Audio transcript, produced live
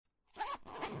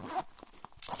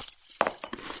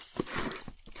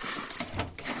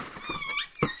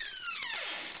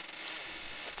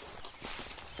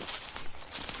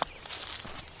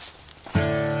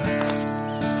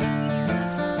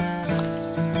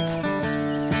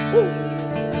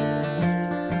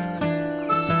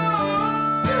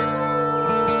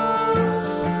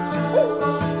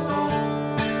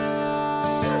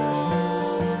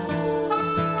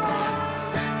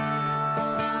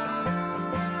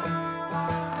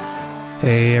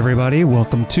Hey everybody,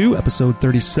 welcome to episode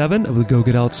 37 of the Go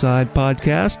Get Outside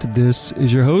podcast. This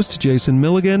is your host, Jason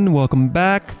Milligan. Welcome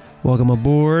back. Welcome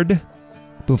aboard.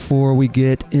 Before we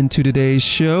get into today's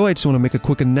show, I just want to make a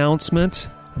quick announcement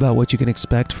about what you can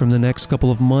expect from the next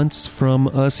couple of months from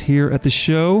us here at the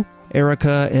show.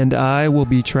 Erica and I will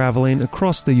be traveling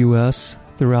across the U.S.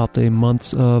 throughout the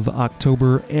months of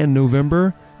October and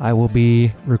November. I will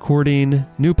be recording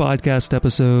new podcast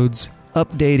episodes,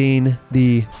 updating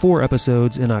the 4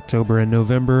 episodes in October and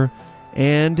November,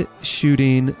 and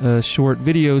shooting a short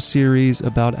video series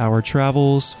about our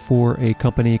travels for a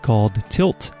company called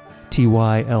Tilt,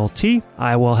 T-Y-L-T.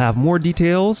 I will have more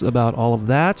details about all of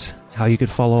that, how you could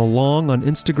follow along on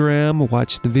Instagram,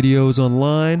 watch the videos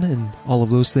online, and all of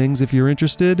those things if you're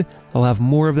interested. I'll have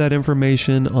more of that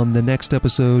information on the next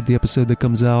episode, the episode that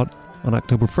comes out on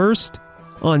October 1st.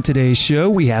 On today's show,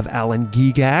 we have Alan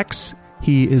Gegax.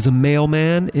 He is a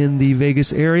mailman in the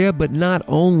Vegas area, but not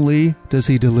only does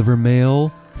he deliver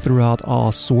mail throughout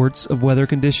all sorts of weather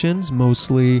conditions,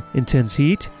 mostly intense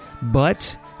heat,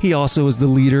 but he also is the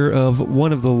leader of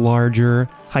one of the larger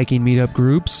hiking meetup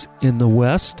groups in the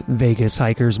West, Vegas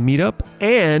Hikers Meetup,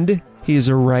 and he is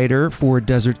a writer for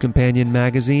Desert Companion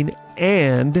magazine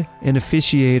and an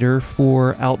officiator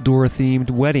for outdoor-themed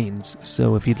weddings.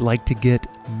 So if you'd like to get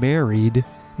married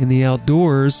in the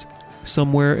outdoors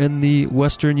somewhere in the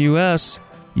western U.S.,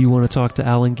 you want to talk to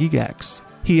Alan Gegax.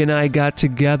 He and I got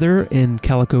together in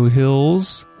Calico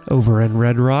Hills over in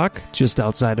Red Rock, just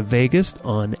outside of Vegas,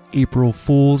 on April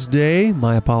Fool's Day.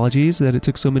 My apologies that it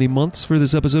took so many months for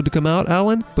this episode to come out,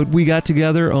 Alan. But we got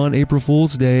together on April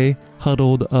Fool's Day,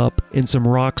 huddled up in some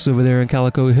rocks over there in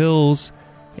Calico Hills,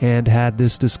 and had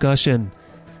this discussion.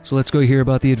 So let's go hear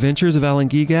about the adventures of Alan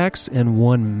Gegax and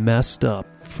one messed up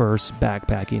first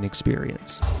backpacking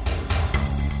experience.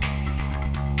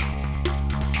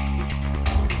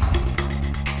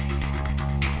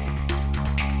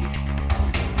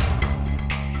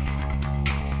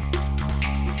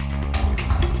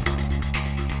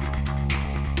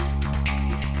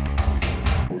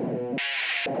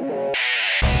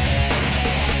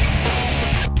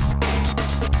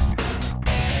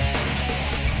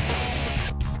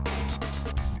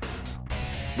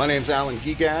 My name's Alan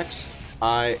Gegax.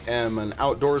 I am an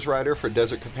outdoors writer for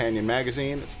Desert Companion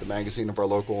magazine. It's the magazine of our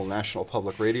local National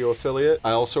Public Radio affiliate.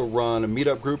 I also run a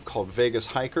meetup group called Vegas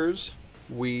Hikers.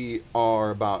 We are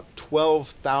about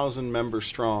 12,000 members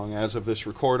strong as of this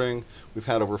recording. We've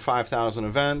had over 5,000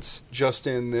 events. Just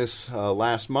in this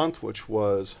last month, which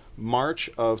was March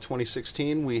of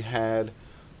 2016, we had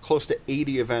close to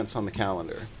 80 events on the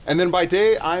calendar. And then by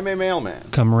day, I'm a mailman.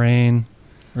 Come rain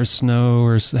or snow,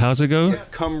 or how's it go? Yeah.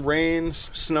 Come rain,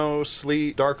 snow,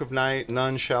 sleet, dark of night,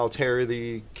 none shall tarry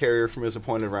the carrier from his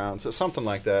appointed round. So something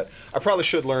like that. I probably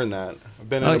should learn that. I've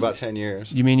been in about 10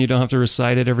 years. You mean you don't have to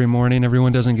recite it every morning?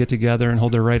 Everyone doesn't get together and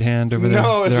hold their right hand over their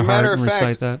No, as a matter of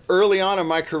fact, that? Early on in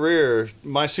my career,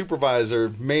 my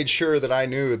supervisor made sure that I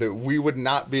knew that we would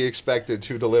not be expected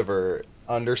to deliver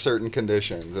under certain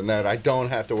conditions and that I don't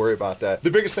have to worry about that.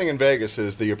 The biggest thing in Vegas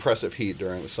is the oppressive heat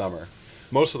during the summer.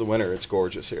 Most of the winter, it's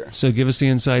gorgeous here. So give us the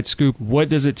inside scoop. What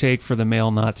does it take for the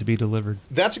mail not to be delivered?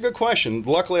 That's a good question.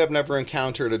 Luckily, I've never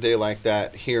encountered a day like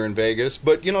that here in Vegas.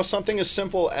 But, you know, something as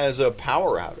simple as a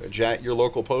power outage at your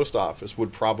local post office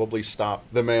would probably stop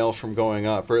the mail from going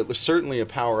up. Or certainly a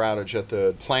power outage at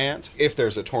the plant. If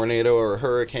there's a tornado or a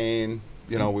hurricane,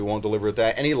 you know, we won't deliver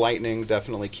that. Any lightning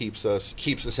definitely keeps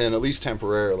us in, at least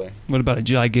temporarily. What about a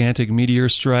gigantic meteor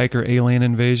strike or alien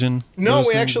invasion? No,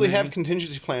 we actually have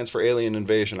contingency plans for alien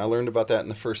invasion. I learned about that in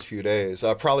the first few days,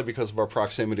 probably because of our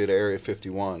proximity to Area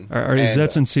 51. Is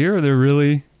that sincere? Are they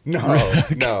really?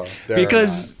 No.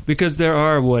 Because there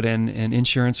are in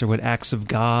insurance or acts of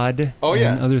God. Oh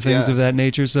yeah, and other things of that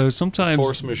nature. So sometimes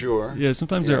force majeure. Yeah,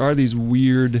 sometimes there are these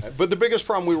weird. But the biggest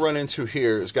problem we run into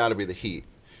here has got to be the heat.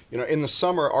 You know, in the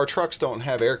summer, our trucks don't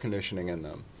have air conditioning in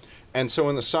them. And so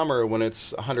in the summer, when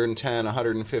it's 110,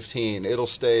 115, it'll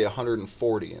stay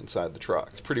 140 inside the truck.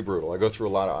 It's pretty brutal. I go through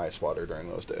a lot of ice water during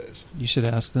those days. You should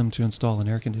ask them to install an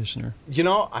air conditioner. You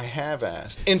know, I have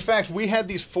asked. In fact, we had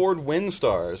these Ford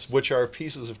Windstars, which are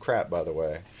pieces of crap, by the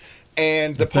way.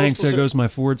 And the thanks, there goes my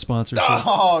Ford sponsorship.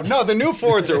 Oh, no, the new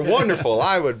Fords are wonderful.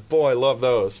 I love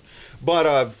those.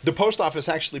 But the post office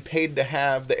actually paid to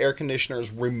have the air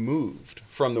conditioners removed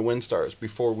from the Windstars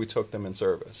before we took them in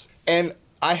service. And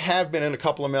I have been in a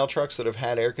couple of mail trucks that have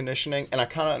had air conditioning, and I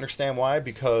kind of understand why,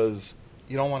 because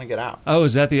you don't want to get out. Oh,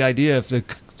 is that the idea? If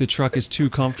the truck is too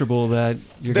comfortable that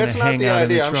you're going to hang out in the truck? That's not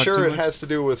the idea. I'm sure it has to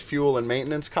do with fuel and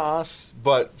maintenance costs.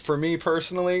 But for me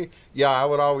personally, yeah, I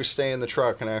would always stay in the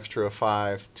truck an extra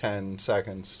 5, 10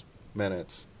 seconds,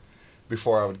 minutes.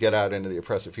 before I would get out into the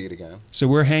oppressive heat again. So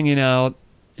we're hanging out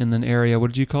in an area, what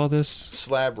did you call this?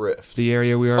 Slab Rift. The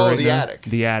area we are right the now? attic.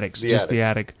 The attic. Just the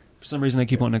attic. For some reason I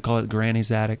keep wanting to call it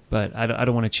Granny's attic, but I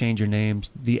don't want to change your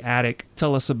names. The attic.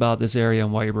 Tell us about this area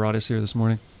and why you brought us here this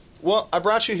morning. Well, I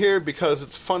brought you here because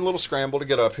it's a fun little scramble to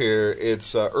get up here.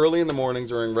 It's early in the morning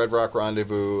during Red Rock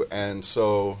Rendezvous, and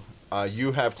so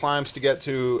you have climbs to get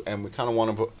to, and we kind of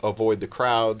want to avoid the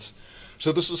crowds.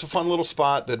 So this is a fun little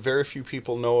spot that very few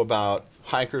people know about.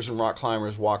 Hikers and rock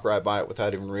climbers walk right by it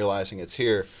without even realizing it's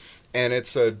here. And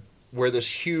it's where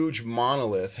this huge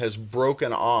monolith has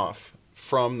broken off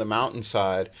from the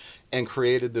mountainside and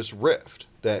created this rift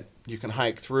that you can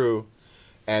hike through.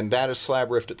 And that is Slab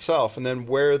Rift itself. And then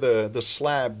where the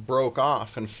slab broke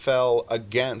off and fell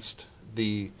against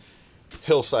the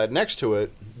hillside next to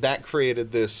it, that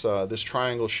created this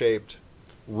triangle-shaped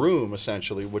room,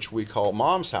 essentially, which we call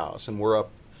Mom's house. And we're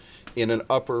up in an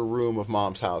upper room of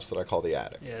Mom's house that I call the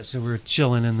attic. Yeah, so we're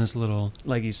chilling in this little,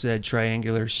 like you said,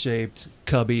 triangular-shaped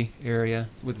cubby area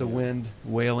with the wind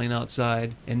wailing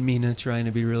outside and Mina trying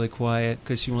to be really quiet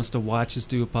because she wants to watch us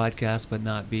do a podcast but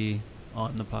not be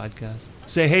on the podcast.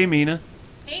 Say, hey, Mina.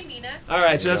 Hey, Mina. All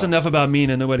right, so that's enough about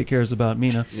Mina. Nobody cares about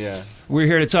Mina. Yeah. We're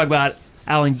here to talk about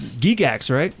Alan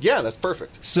Gegax, right? Yeah, that's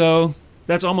perfect. So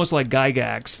that's almost like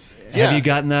Gygax. Yeah. Have you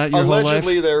gotten that your Allegedly,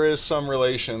 whole life? there is some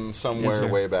relation somewhere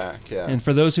way back. Yeah. And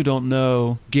for those who don't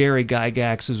know, Gary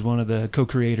Gygax is one of the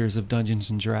co-creators of Dungeons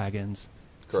and Dragons.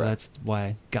 Correct. So that's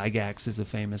why Gygax is a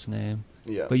famous name.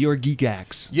 Yeah. But you're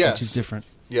Gegax, Yes. which is different.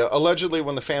 Yeah, allegedly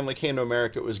when the family came to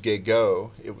America, it was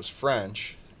Gegax. It was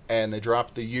French, and they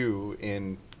dropped the U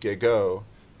in Gegax,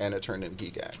 and it turned into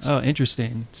Gegax. Oh,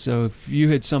 interesting. So if you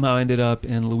had somehow ended up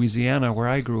in Louisiana, where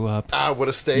I grew up, I would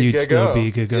have stayed you'd Gegax. still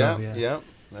be Gegax. Yeah,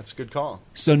 that's a good call.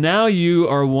 So now you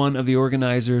are one of the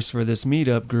organizers for this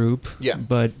meetup group. Yeah.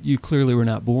 But you clearly were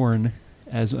not born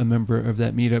as a member of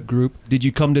that meetup group. Did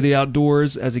you come to the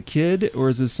outdoors as a kid, or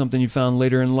is this something you found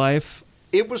later in life?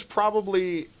 It was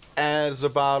probably as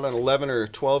about an 11 or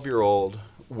 12-year-old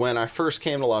when I first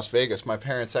came to Las Vegas. My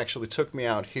parents actually took me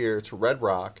out here to Red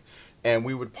Rock, and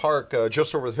we would park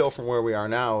just over the hill from where we are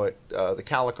now at the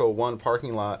Calico 1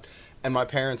 parking lot. And my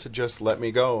parents had just let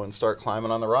me go and start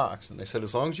climbing on the rocks. And they said,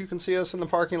 as long as you can see us in the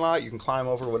parking lot, you can climb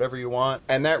over whatever you want.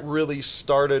 And that really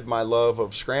started my love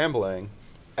of scrambling.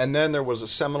 And then there was a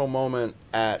seminal moment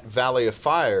at Valley of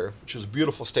Fire, which is a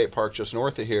beautiful state park just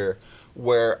north of here,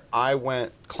 where I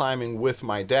went climbing with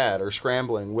my dad, or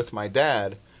scrambling with my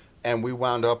dad, and we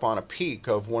wound up on a peak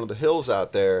of one of the hills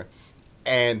out there.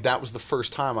 And that was the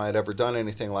first time I had ever done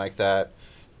anything like that.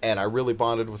 And I really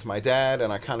bonded with my dad,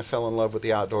 and I kind of fell in love with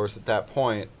the outdoors at that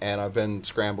point, and I've been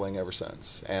scrambling ever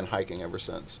since and hiking ever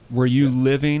since. Were you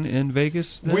living in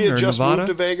Vegas then, We had or just Nevada? moved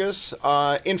to Vegas.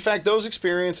 In fact, those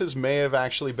experiences may have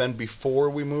actually been before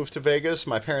we moved to Vegas.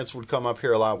 My parents would come up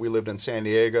here a lot. We lived in San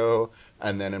Diego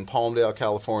and then in Palmdale,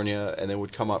 California, and they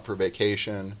would come up for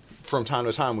vacation. From time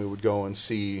to time, we would go and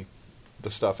see the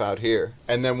stuff out here.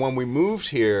 And then when we moved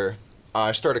here,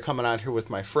 I started coming out here with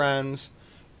my friends,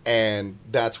 and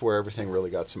that's where everything really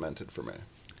got cemented for me.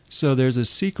 So there's a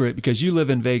secret, because you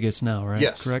live in Vegas now, right?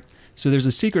 Yes. Correct? So there's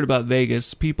a secret about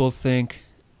Vegas. People think,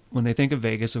 when they think of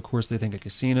Vegas, of course, they think of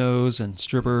casinos and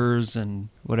strippers and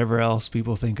whatever else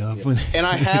people think of. Yeah. And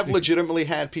I have legitimately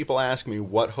had people ask me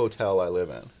what hotel I live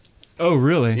in. Oh,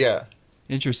 really? Yeah.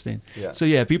 Interesting. Yeah. So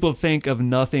yeah, people think of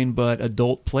nothing but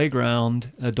adult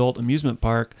playground, adult amusement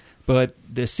park. But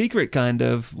the secret kind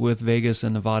of with Vegas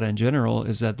and Nevada in general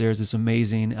is that there's this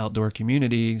amazing outdoor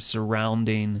community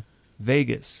surrounding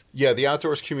Vegas. Yeah, the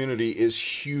outdoors community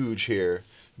is huge here.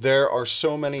 There are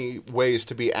so many ways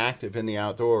to be active in the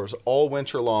outdoors. All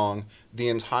winter long, the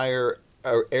entire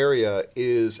area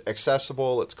is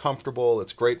accessible, it's comfortable,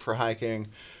 it's great for hiking.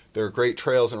 There are great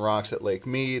trails and rocks at Lake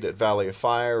Mead, at Valley of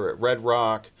Fire, at Red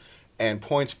Rock, and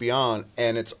points beyond,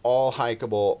 and it's all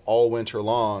hikeable all winter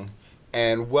long.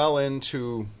 And well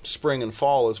into spring and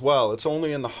fall as well. It's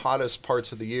only in the hottest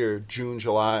parts of the year, June,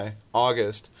 July,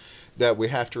 August, that we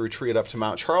have to retreat up to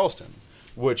Mount Charleston,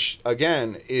 which,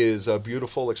 again, is a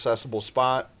beautiful, accessible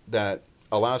spot that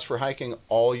allows for hiking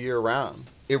all year round.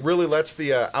 It really lets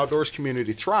the outdoors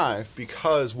community thrive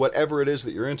because whatever it is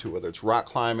that you're into, whether it's rock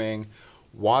climbing,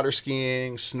 water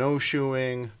skiing,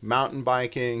 snowshoeing, mountain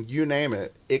biking, you name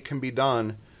it, it can be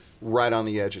done right on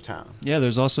the edge of town. Yeah,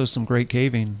 there's also some great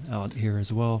caving out here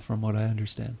as well, from what I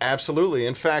understand. Absolutely.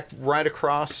 In fact, right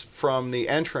across from the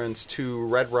entrance to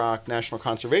Red Rock National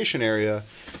Conservation Area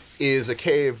is a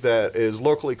cave that is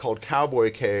locally called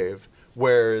Cowboy Cave,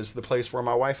 where is the place where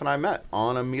my wife and I met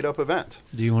on a meetup event.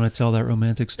 Do you want to tell that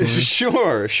romantic story?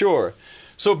 Sure.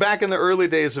 So back in the early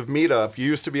days of Meetup, you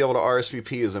used to be able to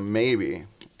RSVP as a maybe.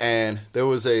 And there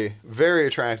was a very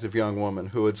attractive young woman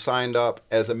who had signed up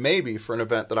as a maybe for an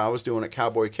event that I was doing at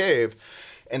Cowboy Cave,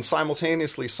 and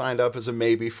simultaneously signed up as a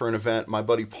maybe for an event my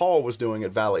buddy Paul was doing at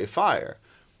Valley Fire.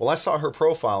 Well, I saw her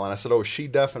profile and I said, oh, she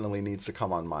definitely needs to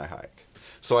come on my hike.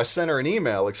 So I sent her an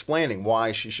email explaining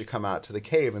why she should come out to the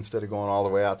cave instead of going all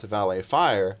the way out to Valley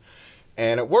Fire,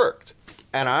 and it worked.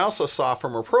 And I also saw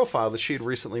from her profile that she had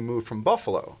recently moved from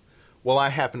Buffalo. Well, I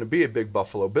happen to be a big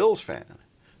Buffalo Bills fan.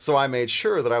 So I made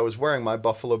sure that I was wearing my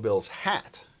Buffalo Bills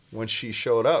hat when she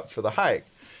showed up for the hike.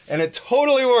 And it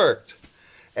totally worked.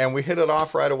 And we hit it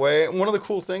off right away. And one of the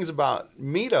cool things about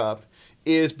Meetup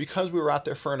is because we were out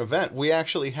there for an event, we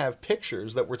actually have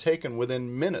pictures that were taken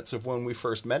within minutes of when we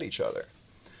first met each other.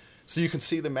 So you can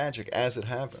see the magic as it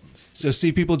happens. So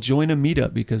see people join a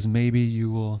meetup because maybe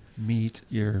you will meet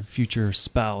your future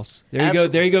spouse. There you go.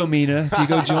 There you go, Mina. If you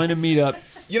go join a meetup,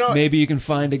 maybe you can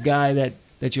find a guy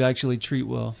that you actually treat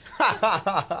well.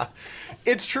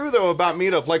 It's true, though, about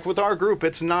Meetup. Like with our group,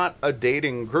 it's not a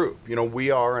dating group.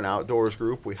 We are an outdoors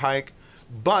group. We hike.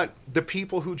 But the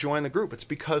people who join the group, it's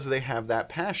because they have that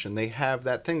passion. They have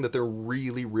that thing that they're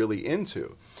really, really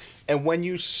into. And when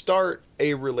you start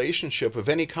a relationship of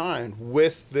any kind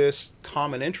with this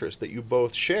common interest that you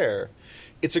both share,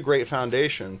 it's a great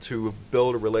foundation to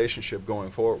build a relationship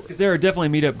going forward. Because there are definitely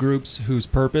meetup groups whose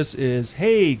purpose is,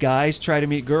 hey, guys, try to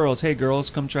meet girls. Hey, girls,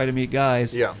 come try to meet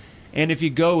guys. Yeah. And if you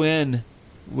go in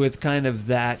with kind of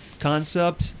that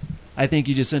concept, I think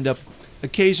you just end up,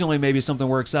 occasionally maybe something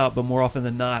works out, but more often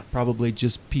than not, probably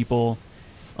just people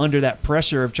under that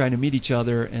pressure of trying to meet each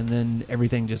other and then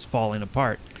everything just falling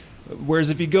apart. Whereas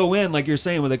if you go in, like you're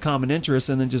saying, with a common interest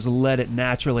and then just let it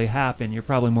naturally happen, you're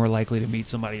probably more likely to meet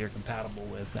somebody you're compatible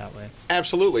with that way.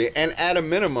 Absolutely. And at a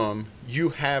minimum, you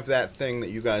have that thing that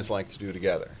you guys like to do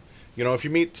together. If you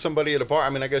meet somebody at a bar,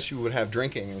 I guess you would have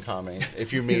drinking in common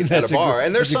if you meet at a bar.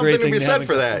 And there's something to be said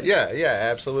for that. Yeah,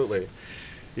 absolutely.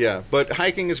 Yeah, but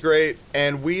hiking is great.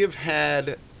 And we have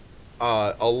had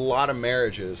a lot of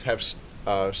marriages have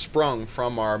sprung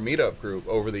from our meetup group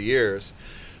over the years.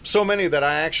 So many that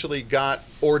I actually got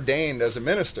ordained as a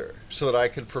minister so that I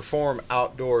could perform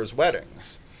outdoors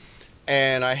weddings.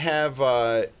 And I have,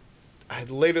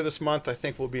 later this month, I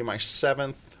think will be my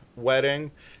 7th wedding.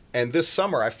 And this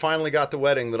summer, I finally got the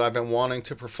wedding that I've been wanting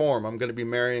to perform. I'm going to be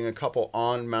marrying a couple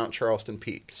on Mount Charleston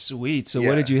Peak. Sweet. So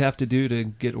what did you have to do to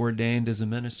get ordained as a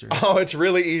minister? Oh, it's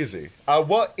really easy.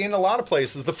 Well, in a lot of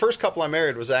places, the first couple I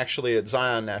married was actually at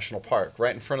Zion National Park,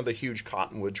 right in front of the huge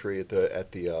cottonwood tree at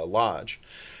the lodge.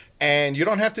 And you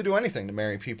don't have to do anything to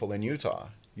marry people in Utah.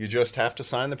 You just have to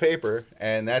sign the paper,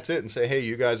 and that's it, and say, hey,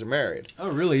 you guys are married. Oh,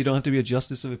 really? You don't have to be a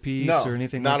justice of the peace or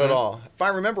anything like that? No, not at all. If I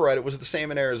remember right, it was the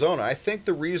same in Arizona. I think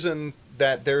the reason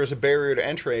that there is a barrier to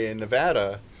entry in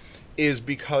Nevada is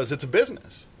because it's a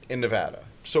business in Nevada.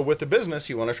 So with the business,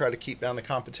 you want to try to keep down the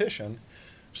competition.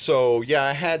 So, yeah,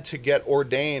 I had to get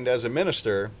ordained as a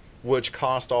minister, which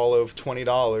cost all of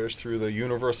 $20 through the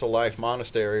Universal Life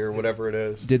Monastery or whatever it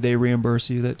is. Did they reimburse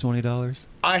you that $20?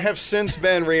 I have since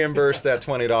been reimbursed that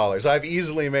 $20. I've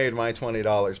easily made my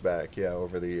 $20 back,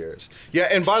 over the years. Yeah,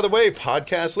 and by the way,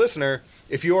 podcast listener,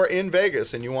 if you are in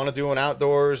Vegas and you want to do an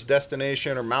outdoors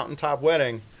destination or mountaintop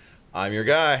wedding, I'm your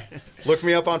guy. Look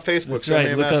me up on Facebook, send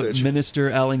me a message. Look up Minister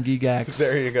Alan Gegax.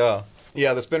 There you go.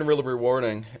 Yeah, that's been really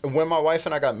rewarding. And when my wife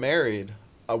and I got married,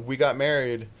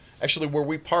 actually, where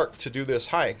we parked to do this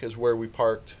hike is where we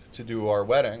parked to do our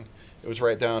wedding. It was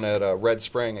right down at Red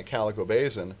Spring at Calico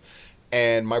Basin.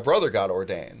 And my brother got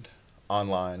ordained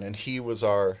online, and he was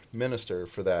our minister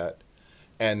for that.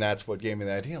 And that's what gave me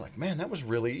the idea. Like, man, that was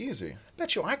really easy. I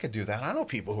bet you I could do that. I know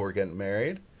people who are getting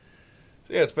married.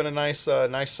 So, yeah, it's been a nice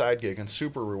side gig and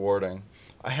super rewarding.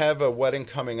 I have a wedding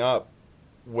coming up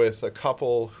with a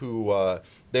couple who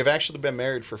they've actually been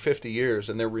married for 50 years,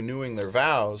 and they're renewing their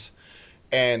vows.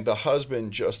 And the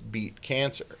husband just beat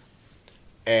cancer.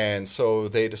 And so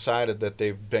they decided that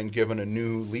they've been given a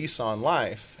new lease on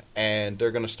life, and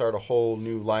they're going to start a whole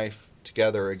new life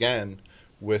together again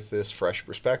with this fresh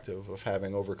perspective of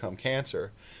having overcome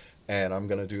cancer. And I'm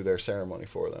going to do their ceremony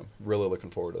for them. Really looking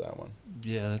forward to that one.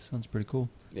 Yeah, that sounds pretty cool.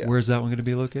 Yeah. Where's that one going to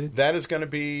be located? That is going to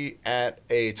be at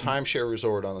a timeshare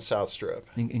resort on the South Strip.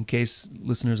 In case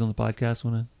listeners on the podcast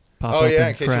want to pop up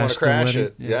in case you want to crash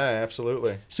it. Yeah,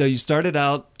 absolutely. So you started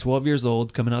out 12 years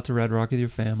old, coming out to Red Rock with your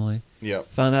family. Yep.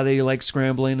 Found out that you like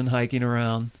scrambling and hiking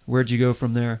around. Where'd you go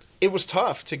from there? It was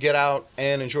tough to get out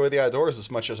and enjoy the outdoors as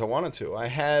much as I wanted to. I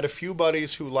had a few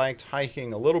buddies who liked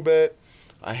hiking a little bit.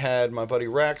 I had my buddy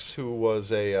Rex who was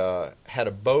had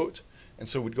a boat, and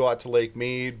so we'd go out to Lake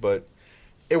Mead, but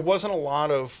it wasn't a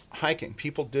lot of hiking.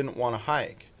 People didn't want to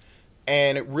hike.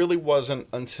 And it really wasn't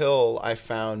until I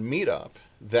found Meetup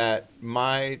that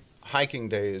my hiking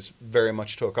days very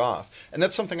much took off. And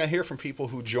that's something I hear from people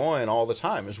who join all the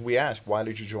time is we ask, why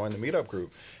did you join the Meetup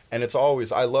group? And it's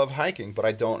always, I love hiking, but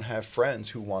I don't have friends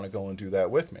who want to go and do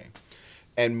that with me.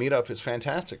 And Meetup is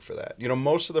fantastic for that. You know,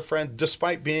 most of the friends,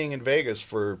 despite being in Vegas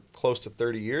for close to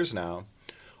 30 years now,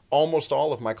 almost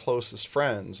all of my closest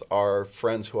friends are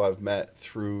friends who I've met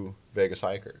through Vegas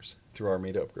Hikers, through our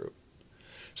Meetup group.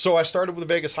 So I started with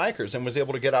the Vegas Hikers and was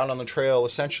able to get out on the trail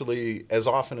essentially as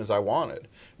often as I wanted.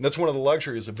 And that's one of the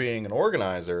luxuries of being an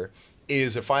organizer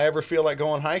is if I ever feel like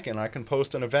going hiking, I can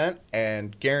post an event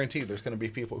and guarantee there's going to be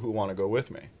people who want to go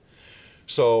with me.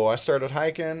 So I started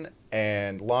hiking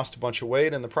and lost a bunch of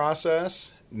weight in the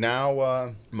process.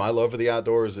 Now my love of the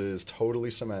outdoors is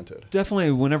totally cemented.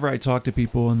 Definitely, whenever I talk to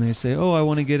people and they say, oh, I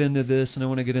want to get into this and I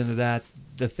want to get into that,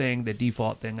 the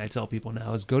default thing I tell people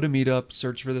now is go to Meetup,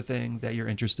 search for the thing that you're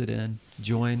interested in,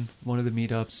 join one of the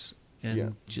meetups,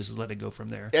 and just let it go from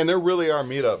there. And there really are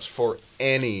meetups for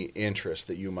any interest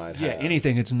that you might have. Yeah,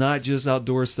 anything. It's not just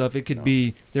outdoor stuff. It could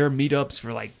be, there are meetups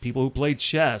for like people who play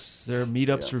chess. There are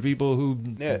meetups for people who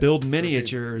build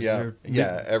miniatures.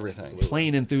 Everything.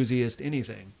 Plane enthusiast,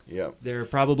 anything. Yeah. There are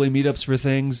probably meetups for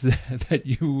things that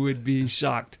you would be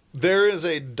shocked. There is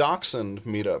a Dachshund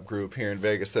meetup group here in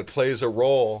Vegas that plays a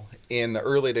role in the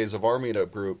early days of our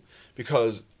meetup group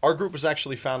because our group was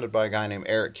actually founded by a guy named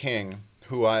Eric King,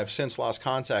 who I have since lost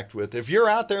contact with. If you're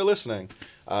out there listening,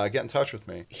 get in touch with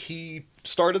me. He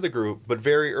started the group, but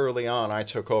very early on, I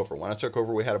took over. When I took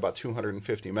over, we had about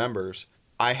 250 members.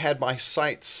 I had my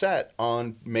sights set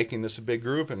on making this a big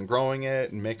group and growing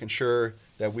it and making sure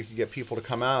that we could get people to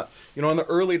come out. You know, in the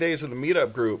early days of the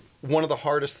meetup group, one of the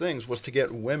hardest things was to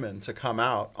get women to come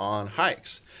out on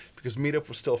hikes because meetup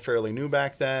was still fairly new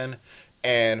back then.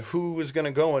 And who was going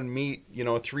to go and meet, you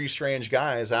know, 3 strange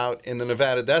guys out in the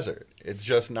Nevada desert? It's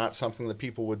just not something that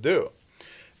people would do.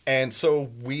 And so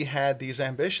we had these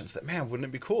ambitions that, man, wouldn't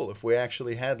it be cool if we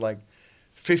actually had like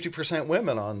 50%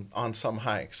 women on some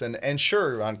hikes? And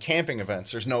sure, on camping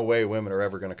events, there's no way women are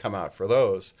ever going to come out for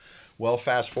those. Well,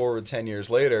 fast forward 10 years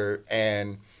later,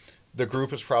 and the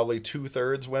group is probably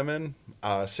 2/3 women,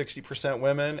 60%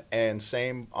 women, and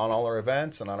same on all our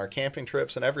events and on our camping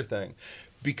trips and everything.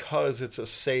 Because it's a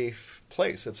safe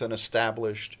place. It's an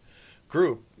established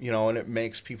group, you know, and it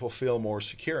makes people feel more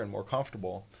secure and more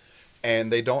comfortable.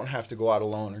 And they don't have to go out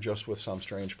alone or just with some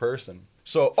strange person.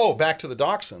 So, back to the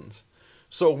Dachshunds.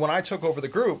 So when I took over the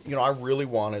group, you know, I really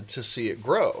wanted to see it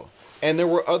grow. And there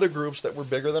were other groups that were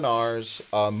bigger than ours.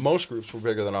 Most groups were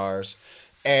bigger than ours.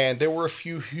 And there were a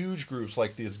few huge groups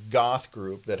like this goth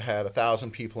group that had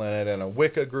 1,000 people in it and a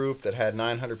Wicca group that had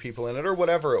 900 people in it or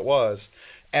whatever it was.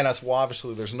 And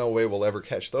obviously there's no way we'll ever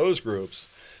catch those groups.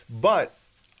 But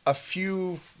a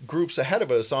few groups ahead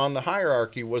of us on the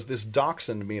hierarchy was this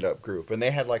Dachshund meetup group. And they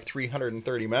had like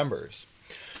 330 members.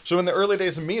 So in the early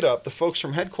days of Meetup, the folks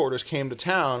from headquarters came to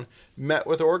town, met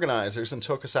with organizers, and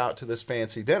took us out to this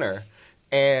fancy dinner.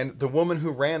 And the woman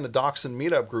who ran the Dachshund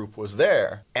meetup group was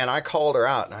there. And I called her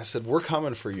out and I said, we're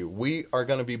coming for you. We are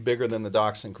going to be bigger than the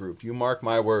Dachshund group. You mark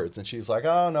my words. And she's like,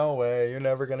 oh, no way. You're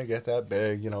never going to get that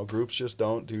big. You know, groups just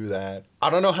don't do that. I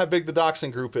don't know how big the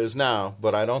Dachshund group is now,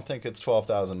 but I don't think it's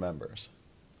 12,000 members.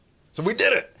 So we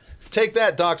did it. Take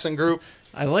that, Dachshund group.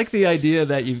 I like the idea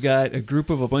that you've got a group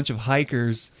of a bunch of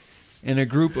hikers and a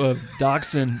group of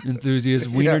Dachshund enthusiasts,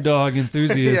 wiener dog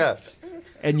enthusiasts,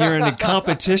 and you're in a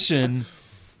competition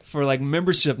for like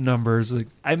membership numbers. Like,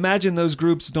 I imagine those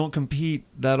groups don't compete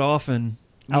that often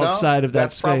outside of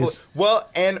that space. Well,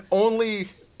 and only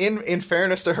in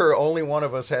fairness to her, only one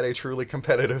of us had a truly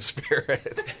competitive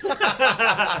spirit.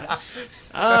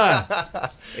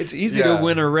 It's easy to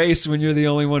win a race when you're the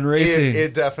only one racing.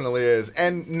 It definitely is.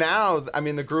 And now, I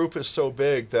mean, the group is so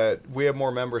big that we have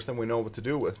more members than we know what to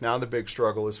do with. Now the big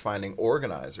struggle is finding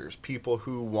organizers, people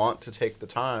who want to take the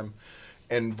time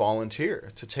and volunteer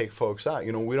to take folks out.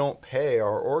 You know, we don't pay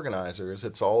our organizers.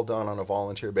 It's all done on a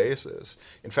volunteer basis.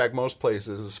 In fact, most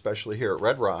places, especially here at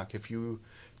Red Rock, if you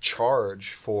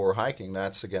charge for hiking,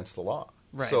 that's against the law.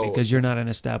 Right, so, because you're not an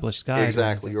established guide.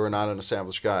 Exactly, you're not an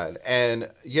established guide.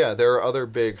 And yeah, there are other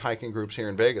big hiking groups here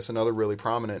in Vegas, another really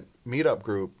prominent meetup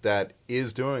group that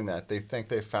is doing that. They think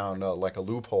they found like a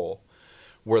loophole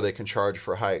where they can charge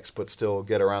for hikes but still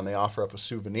get around. They offer up a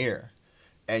souvenir.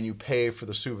 And you pay for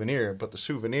the souvenir, but the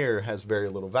souvenir has very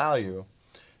little value.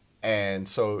 And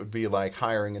so it would be like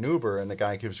hiring an Uber and the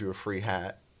guy gives you a free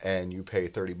hat and you pay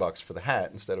 $30 for the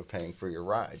hat instead of paying for your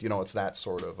ride. You know, it's that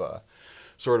sort of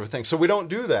sort of thing. So we don't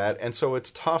do that, and so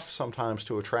it's tough sometimes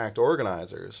to attract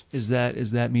organizers. Is that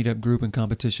meetup group in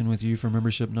competition with you for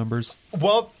membership numbers?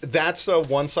 Well, that's a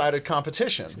one-sided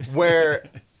competition where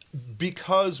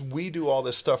because we do all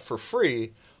this stuff for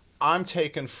free, I'm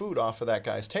taking food off of that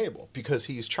guy's table because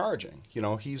he's charging. You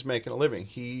know, he's making a living.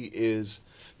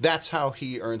 That's how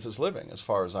he earns his living, as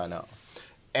far as I know.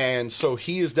 And so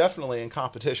he is definitely in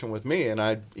competition with me,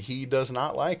 and he does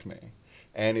not like me.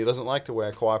 And he doesn't like the way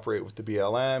I cooperate with the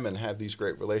BLM and have these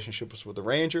great relationships with the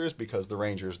Rangers because the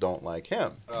Rangers don't like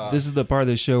him. This is the part of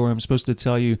the show where I'm supposed to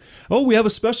tell you, oh, we have a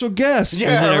special guest. Yeah,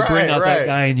 and then I bring out right. that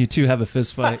guy and you two have a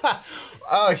fist fight.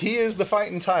 He is the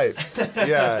fighting type.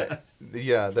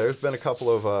 Yeah, there's been a couple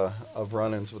of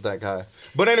run-ins with that guy.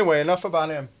 But anyway, enough about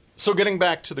him. So getting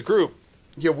back to the group,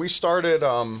 we started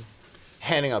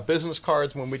handing out business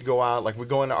cards when we'd go out. Like, we'd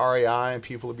go into REI and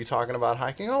people would be talking about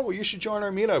hiking. Oh, well, you should join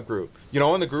our meetup group.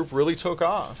 And the group really took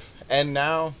off. And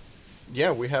now,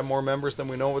 we have more members than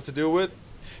we know what to do with.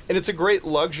 And it's a great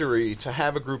luxury to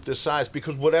have a group this size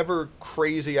because whatever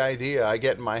crazy idea I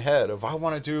get in my head of I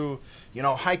want to do,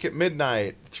 hike at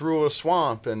midnight through a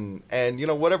swamp and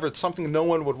whatever, it's something no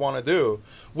one would want to do.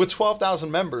 With 12,000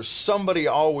 members, somebody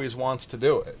always wants to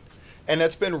do it. And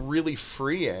that's been really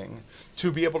freeing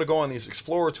to be able to go on these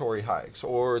exploratory hikes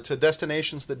or to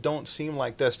destinations that don't seem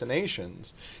like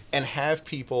destinations and have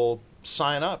people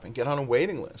sign up and get on a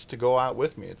waiting list to go out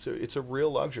with me. It's a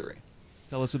real luxury.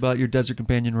 Tell us about your Desert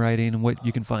Companion writing and what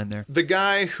you can find there. The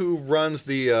guy who runs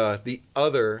the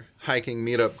other hiking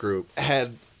meetup group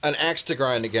had an axe to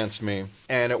grind against me.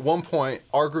 And at one point,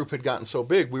 our group had gotten so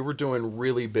big, we were doing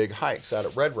really big hikes out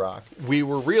at Red Rock. We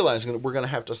were realizing that we're going to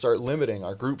have to start limiting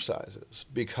our group sizes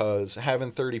because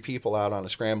having 30 people out on a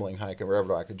scrambling hike at Red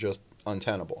Rock is just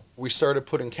untenable. We started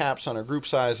putting caps on our group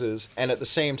sizes, and at the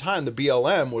same time, the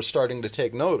BLM was starting to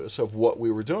take notice of what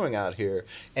we were doing out here.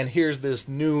 And here's this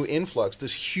new influx,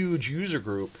 this huge user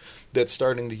group that's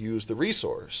starting to use the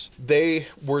resource. They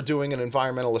were doing an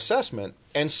environmental assessment,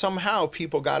 and somehow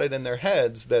people got it in their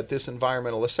heads that this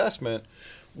environmental assessment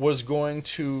was going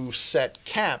to set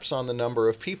caps on the number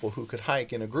of people who could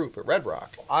hike in a group at Red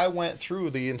Rock. I went through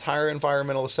the entire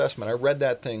environmental assessment. I read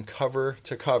that thing cover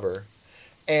to cover,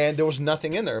 and there was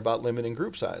nothing in there about limiting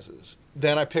group sizes.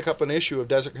 Then I pick up an issue of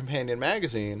Desert Companion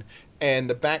magazine, and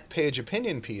the back page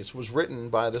opinion piece was written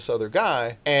by this other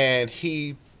guy, and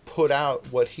he put out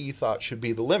what he thought should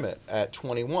be the limit at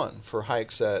 21 for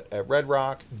hikes at Red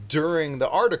Rock. During the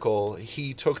article,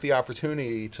 he took the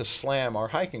opportunity to slam our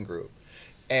hiking group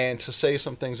and to say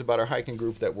some things about our hiking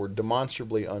group that were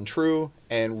demonstrably untrue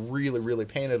and really, really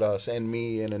painted us and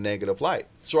me in a negative light.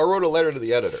 So I wrote a letter to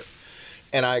the editor,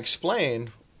 and I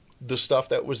explained the stuff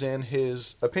that was in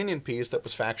his opinion piece that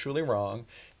was factually wrong,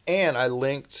 and I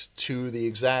linked to the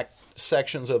exact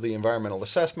sections of the environmental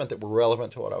assessment that were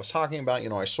relevant to what I was talking about. I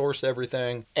sourced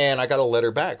everything, and I got a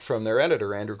letter back from their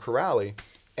editor, Andrew Corrali,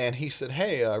 and he said,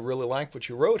 hey, I really like what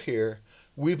you wrote here.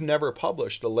 We've never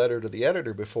published a letter to the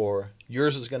editor before.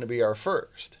 Yours is going to be our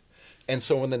first. And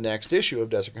so in the next issue of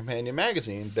Desert Companion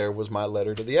magazine, there was my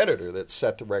letter to the editor that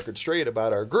set the record straight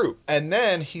about our group. And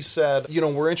then he said,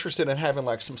 we're interested in having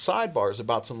like some sidebars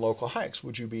about some local hikes.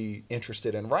 Would you be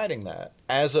interested in writing that?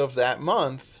 As of that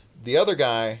month, the other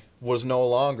guy was no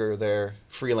longer their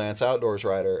freelance outdoors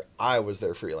writer. I was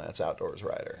their freelance outdoors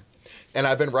writer. And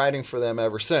I've been writing for them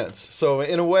ever since. So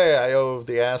in a way, I owe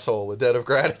the asshole a debt of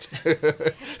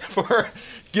gratitude for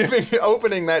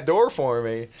opening that door for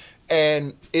me.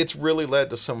 And it's really led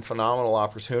to some phenomenal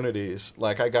opportunities.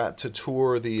 Like, I got to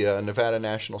tour the Nevada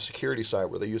National Security Site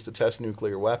where they used to test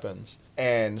nuclear weapons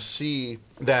and see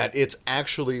that it's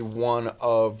actually one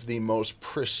of the most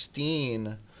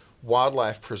pristine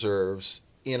wildlife preserves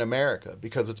in America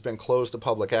because it's been closed to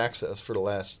public access for the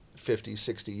last 50,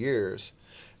 60 years.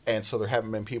 And so there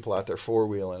haven't been people out there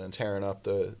four-wheeling and tearing up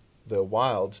the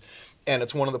wilds. And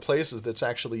it's one of the places that's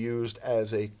actually used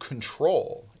as a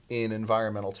control in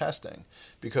environmental testing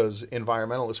because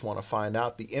environmentalists want to find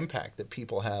out the impact that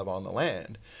people have on the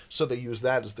land. So they use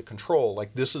that as the control.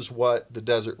 Like, this is what the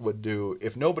desert would do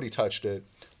if nobody touched it.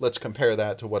 Let's compare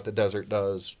that to what the desert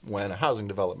does when a housing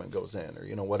development goes in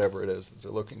or, whatever it is that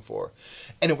they're looking for.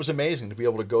 And it was amazing to be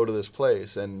able to go to this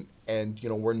place and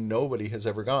where nobody has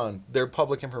ever gone. Their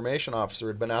public information officer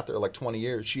had been out there like 20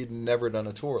 years. She had never done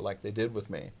a tour like they did with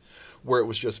me, where it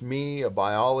was just me, a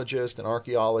biologist, an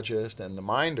archaeologist, and the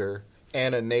minder,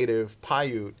 and a native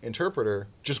Paiute interpreter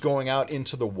just going out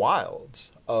into the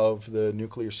wilds of the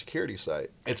nuclear security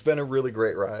site. It's been a really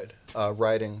great ride.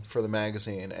 writing for the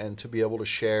magazine and to be able to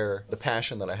share the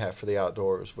passion that I have for the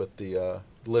outdoors with the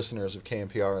listeners of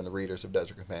KNPR and the readers of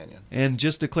Desert Companion. And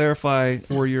just to clarify,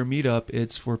 for your meetup,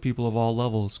 it's for people of all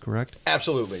levels, correct?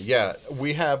 Absolutely, yeah.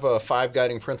 We have 5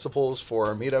 guiding principles for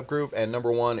our meetup group, and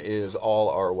number 1 is all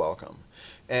are welcome.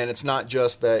 And it's not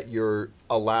just that you're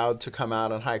allowed to come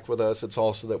out and hike with us, it's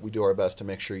also that we do our best to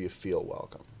make sure you feel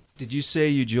welcome. Did you say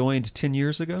you joined 10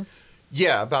 years ago?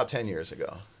 Yeah, about 10 years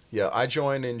ago. Yeah, I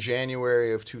joined in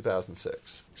January of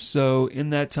 2006. So in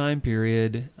that time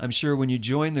period, I'm sure when you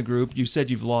joined the group, you said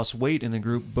you've lost weight in the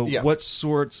group, but what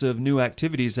sorts of new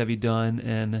activities have you done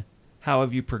and how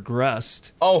have you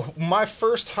progressed? Oh, my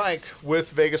first hike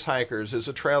with Vegas Hikers is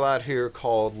a trail out here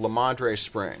called La Madre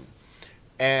Spring.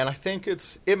 And I think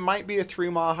it might be a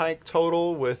 3-mile hike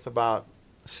total with about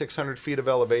 600 feet of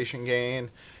elevation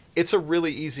gain. It's a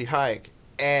really easy hike.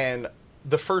 And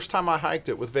the first time I hiked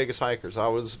it with Vegas Hikers, I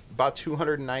was about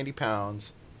 290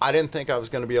 pounds. I didn't think I was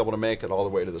going to be able to make it all the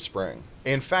way to the spring.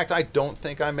 In fact, I don't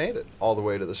think I made it all the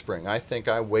way to the spring. I think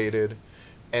I waited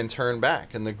and turned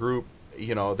back. And the group,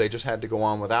 they just had to go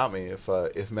on without me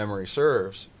if memory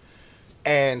serves.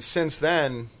 And since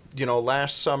then,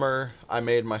 last summer, I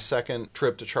made my second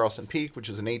trip to Charleston Peak, which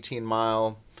is an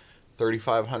 18-mile,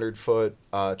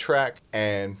 3,500-foot trek,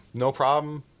 and no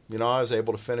problem. I was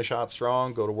able to finish out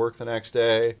strong, go to work the next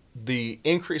day. The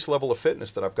increased level of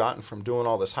fitness that I've gotten from doing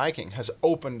all this hiking has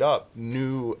opened up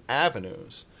new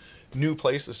avenues, new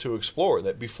places to explore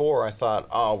that before I thought,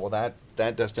 oh, well,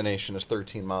 that destination is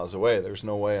 13 miles away. There's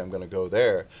no way I'm going to go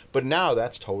there. But now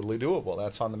that's totally doable.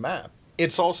 That's on the map.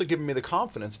 It's also given me the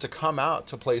confidence to come out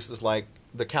to places like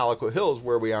the Calico Hills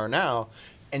where we are now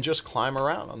and just climb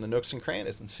around on the nooks and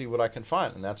crannies and see what I can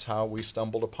find. And that's how we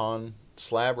stumbled upon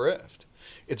Slab Rift.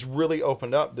 It's really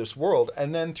opened up this world.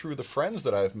 And then through the friends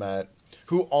that I've met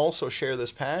who also share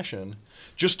this passion,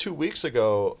 just 2 weeks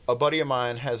ago, a buddy of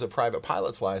mine has a private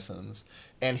pilot's license,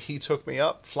 and he took me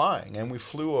up flying, and we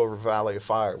flew over Valley of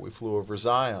Fire. We flew over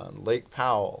Zion, Lake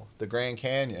Powell, the Grand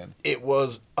Canyon. It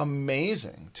was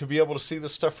amazing to be able to see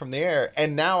this stuff from the air.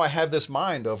 And now I have this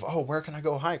mind of, oh, where can I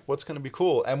go hike? What's going to be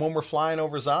cool? And when we're flying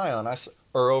over Zion,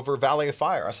 or over Valley of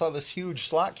Fire, I saw this huge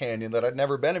slot canyon that I'd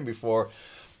never been in before.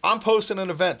 I'm posting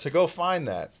an event to go find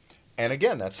that. And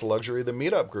again, that's the luxury of the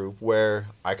meetup group where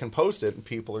I can post it and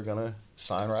people are going to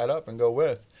sign right up and go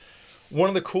with. One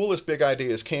of the coolest big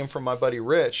ideas came from my buddy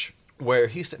Rich, where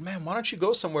he said, man, why don't you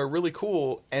go somewhere really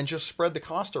cool and just spread the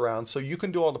cost around so you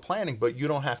can do all the planning, but you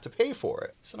don't have to pay for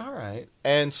it. I said, all right.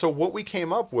 And so what we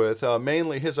came up with,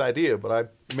 mainly his idea, but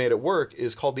I made it work,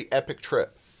 is called the Epic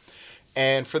Trip.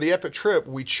 And for the Epic Trip,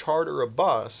 we charter a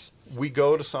bus. We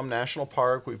go to some national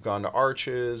park. We've gone to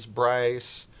Arches,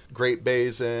 Bryce, Great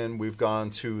Basin. We've gone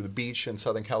to the beach in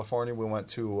Southern California. We went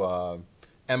to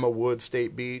Emma Wood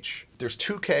State Beach. There's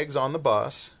 2 kegs on the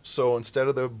bus. So instead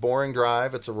of the boring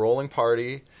drive, it's a rolling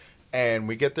party. And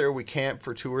we get there, we camp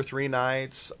for 2 or 3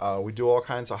 nights. We do all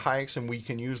kinds of hikes, and we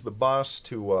can use the bus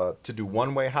to do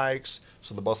one-way hikes.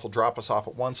 So the bus will drop us off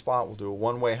at one spot. We'll do a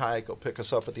one-way hike. It'll pick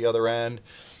us up at the other end.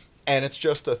 And it's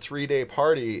just a 3-day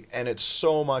party, and it's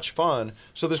so much fun.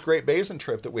 So this Great Basin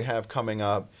trip that we have coming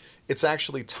up, it's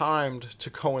actually timed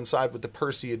to coincide with the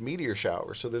Perseid meteor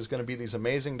shower. So there's going to be these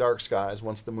amazing dark skies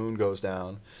once the moon goes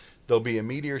down. There'll be a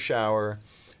meteor shower,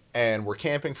 and we're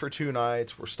camping for 2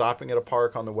 nights. We're stopping at a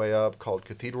park on the way up called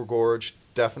Cathedral Gorge.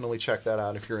 Definitely check that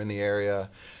out if you're in the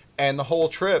area. And the whole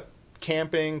trip,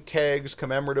 camping, kegs,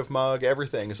 commemorative mug,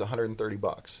 everything is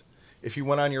 $130. If you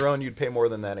went on your own, you'd pay more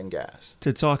than that in gas.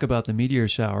 To talk about the meteor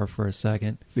shower for a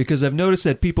second, because I've noticed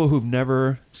that people who've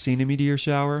never seen a meteor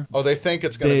shower... Oh, they think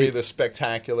it's going to be this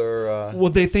spectacular...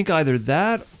 Well, they think either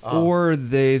that or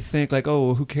they think like,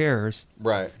 oh, who cares?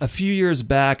 Right. A few years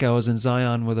back, I was in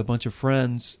Zion with a bunch of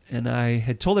friends, and I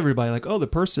had told everybody, like, oh, the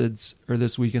Perseids are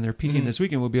this weekend. They're peaking this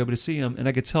weekend. We'll be able to see them. And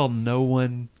I could tell no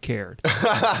one cared.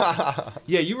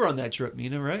 Yeah, you were on that trip,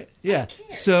 Mina, right? Yeah.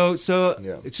 So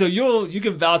you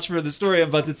can vouch for the story I'm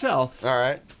about to tell. All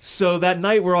right. So that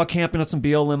night, we're all camping on some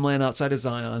BLM land outside of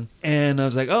Zion. And I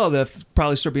was like, oh, they'll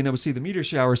probably start being able to see the meteor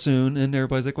shower soon. And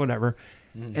everybody's like, whatever.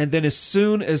 And then as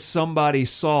soon as somebody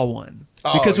saw one,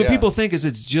 because what people think is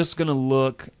it's just going to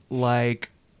look like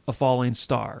a falling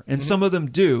star. And some of them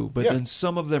do, but then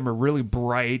some of them are really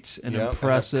bright and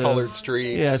impressive. And colored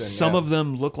streaks. Yeah, some of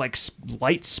them look like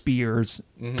light spears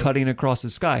cutting across the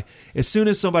sky. As soon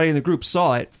as somebody in the group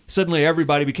saw it, suddenly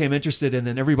everybody became interested, and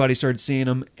then everybody started seeing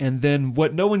them. And then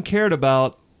what no one cared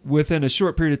about within a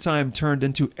short period of time turned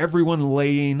into everyone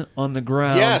laying on the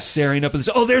ground staring up at this.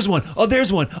 Oh, there's one. Oh,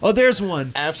 there's one. Oh, there's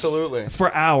one. Absolutely.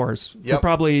 For hours. For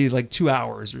probably like 2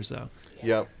 hours or so.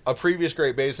 Yep. A previous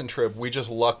Great Basin trip, we just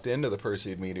lucked into the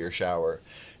Perseid meteor shower.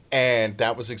 And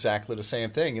that was exactly the same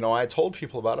thing. You know, I told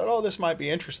people about it. Oh, this might be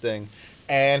interesting.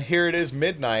 And here it is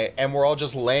midnight, and we're all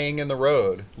just laying in the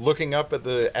road, looking up at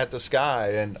the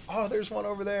sky, and oh, there's one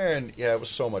over there, and yeah, it was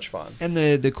so much fun. And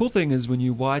the cool thing is when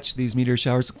you watch these meteor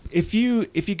showers, if you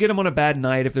get them on a bad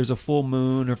night, if there's a full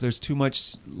moon or if there's too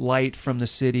much light from the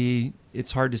city,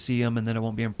 it's hard to see them, and then it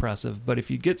won't be impressive. But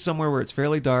if you get somewhere where it's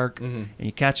fairly dark and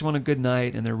you catch them on a good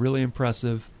night and they're really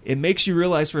impressive, it makes you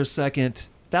realize for a second,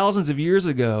 thousands of years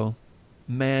ago,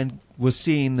 man was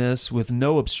seeing this with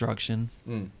no obstruction.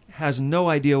 Has no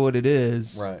idea what it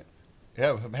is. Right.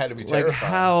 Yeah, it had to be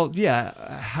terrifying.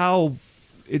 How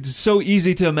it's so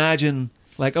easy to imagine,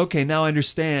 like, okay, now I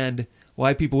understand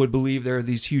why people would believe there are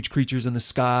these huge creatures in the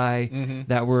sky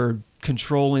that were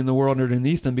controlling the world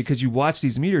underneath them, because you watch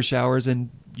these meteor showers and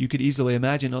you could easily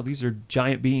imagine, oh, these are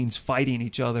giant beings fighting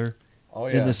each other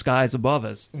in the skies above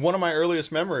us. One of my earliest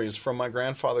memories from my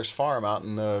grandfather's farm out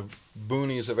in the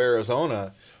boonies of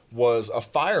Arizona was a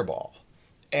fireball.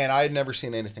 And I had never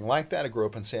seen anything like that. I grew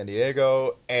up in San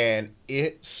Diego, and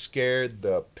it scared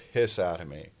the piss out of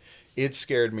me. It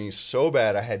scared me so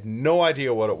bad. I had no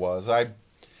idea what it was.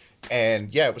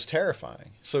 It was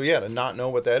terrifying. So yeah, to not know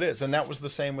what that is. And that was the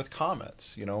same with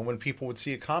comets. You know, when people would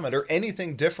see a comet or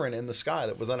anything different in the sky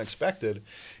that was unexpected,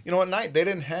 you know, at night they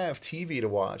didn't have TV to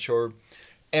watch or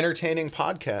entertaining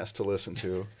podcasts to listen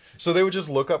to. So they would just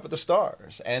look up at the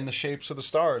stars, and the shapes of the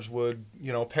stars would,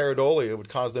 you know, pareidolia would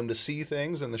cause them to see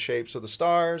things in the shapes of the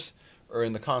stars or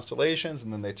in the constellations,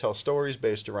 and then they tell stories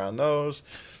based around those.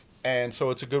 And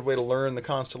so it's a good way to learn the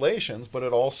constellations, but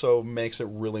it also makes it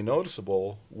really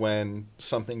noticeable when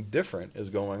something different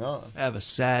is going on. I have a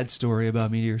sad story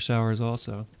about meteor showers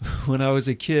also. When I was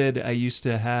a kid, I used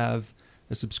to have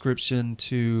a subscription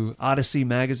to Odyssey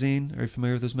magazine. Are you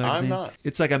familiar with this magazine? I'm not.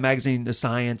 It's like a magazine, a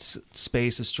science,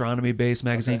 space, astronomy-based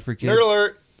magazine for kids. Nerd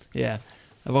alert! Yeah.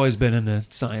 I've always been into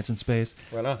science and space.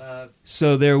 Right on.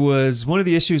 So there was, one of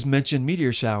the issues mentioned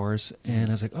meteor showers, and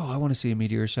I was like, oh, I want to see a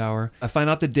meteor shower. I find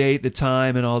out the date, the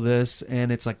time, and all this,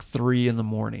 and it's like 3 in the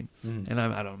morning. And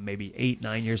I'm, I don't know, maybe 8,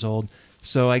 9 years old.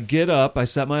 So I get up, I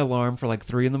set my alarm for like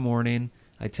 3 in the morning.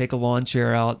 I take a lawn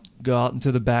chair out, go out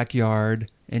into the backyard,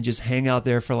 and just hang out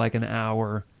there for like an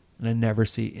hour, and I never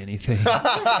see anything.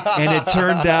 And it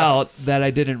turned out that I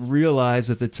didn't realize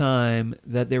at the time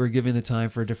that they were giving the time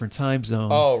for a different time zone.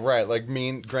 Oh, right, like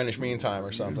Greenwich Mean Time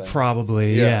or something.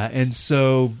 Probably, yeah. And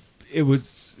so it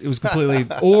was completely,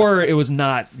 or it was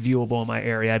not viewable in my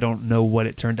area. I don't know what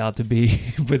it turned out to be,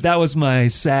 but that was my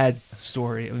sad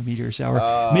story of a meteor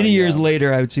shower. Many years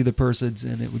later, I would see the Perseids,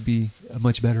 and it would be a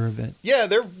much better event. Yeah,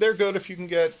 they're good if you can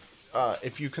get.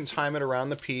 If you can time it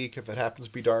around the peak, if it happens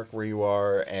to be dark where you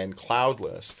are and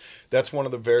cloudless. That's one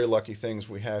of the very lucky things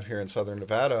we have here in Southern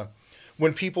Nevada.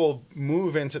 When people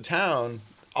move into town,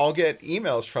 I'll get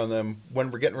emails from them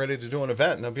when we're getting ready to do an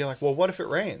event, and they'll be like, well, what if it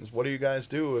rains? What do you guys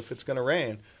do if it's going to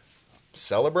rain?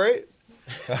 Celebrate?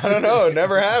 I don't know. It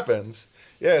never happens.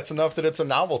 Yeah, it's enough that it's a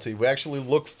novelty. We actually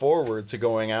look forward to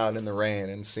going out in the rain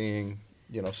and seeing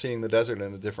the desert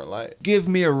in a different light. Give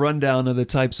me a rundown of the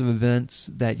types of events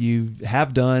that you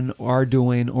have done, are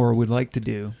doing, or would like to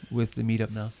do with the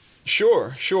meetup now.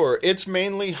 Sure. It's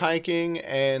mainly hiking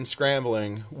and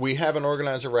scrambling. We have an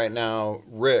organizer right now,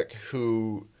 Rick,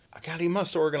 who, God, he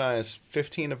must organize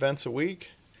 15 events a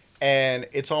week. And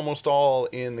it's almost all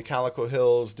in the Calico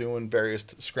Hills doing various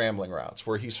scrambling routes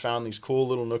where he's found these cool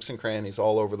little nooks and crannies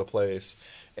all over the place.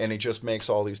 And he just makes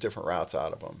all these different routes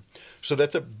out of them. So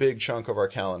that's a big chunk of our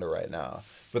calendar right now.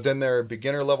 But then there are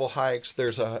beginner level hikes.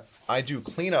 I do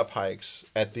cleanup hikes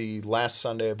at the last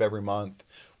Sunday of every month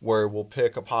where we'll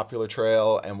pick a popular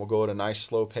trail and we'll go at a nice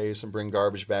slow pace and bring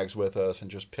garbage bags with us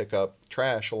and just pick up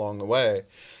trash along the way.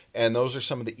 And those are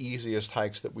some of the easiest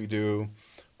hikes that we do.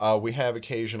 We have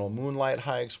occasional moonlight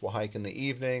hikes. We'll hike in the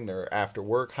evening. There are after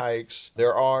work hikes.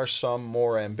 There are some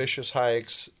more ambitious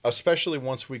hikes, especially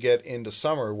once we get into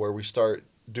summer where we start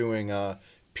doing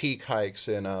peak hikes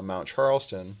in Mount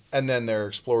Charleston. And then there are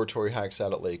exploratory hikes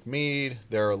out at Lake Mead.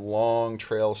 There are long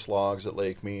trail slogs at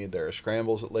Lake Mead. There are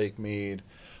scrambles at Lake Mead.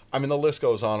 I mean, the list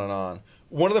goes on and on.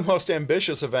 One of the most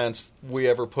ambitious events we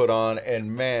ever put on,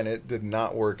 and man, it did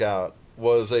not work out,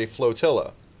 was a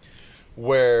flotilla,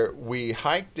 where we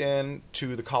hiked in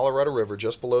to the Colorado River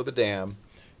just below the dam,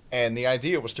 and the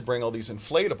idea was to bring all these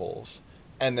inflatables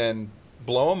and then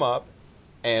blow them up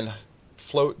and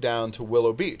float down to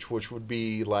Willow Beach, which would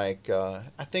be like,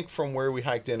 I think from where we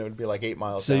hiked in, it would be like 8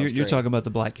 miles downstream. So you're talking about the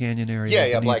Black Canyon area?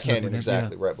 Yeah, Black Canyon,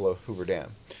 exactly, right below Hoover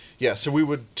Dam. Yeah, so we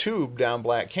would tube down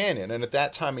Black Canyon, and at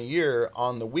that time of year,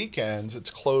 on the weekends, it's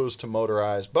closed to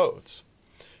motorized boats.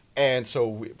 And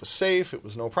so it was safe. It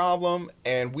was no problem.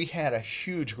 And we had a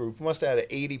huge group. We must have had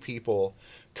 80 people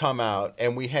come out.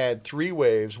 And we had 3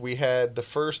 waves. We had the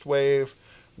first wave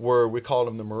where we called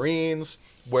them the Marines,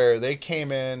 where they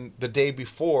came in the day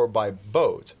before by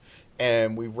boat.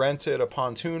 And we rented a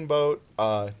pontoon boat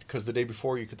because the day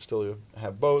before you could still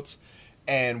have boats.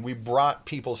 And we brought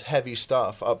people's heavy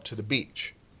stuff up to the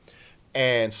beach.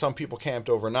 And some people camped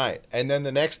overnight. And then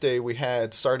the next day we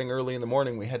had, starting early in the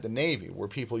morning, we had the Navy, where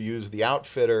people use the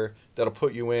outfitter that'll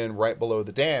put you in right below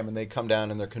the dam, and they come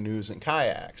down in their canoes and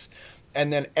kayaks.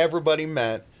 And then everybody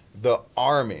met the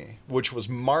Army, which was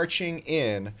marching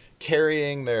in,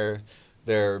 carrying their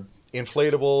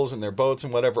inflatables and their boats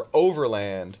and whatever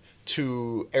overland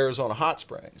to Arizona Hot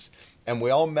Springs. And we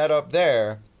all met up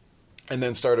there and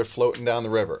then started floating down the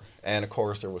river. And, of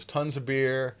course, there was tons of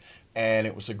beer. And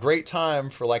it was a great time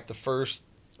for like the first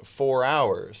 4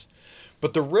 hours.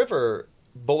 But the river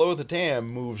below the dam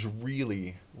moves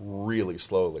really, really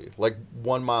slowly, like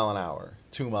 1 mile an hour,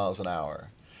 2 miles an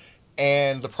hour.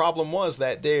 And the problem was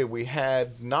that day we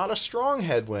had not a strong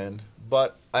headwind,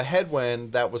 but a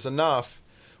headwind that was enough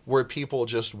where people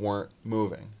just weren't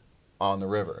moving on the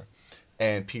river.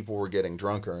 And people were getting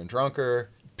drunker and drunker.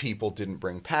 People didn't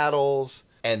bring paddles.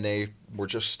 And they were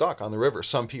just stuck on the river.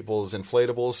 Some people's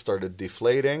inflatables started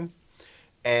deflating.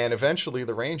 And eventually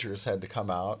the Rangers had to come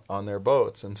out on their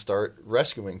boats and start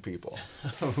rescuing people.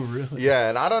 Oh, really? Yeah,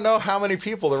 and I don't know how many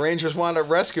people the Rangers wound up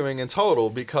rescuing in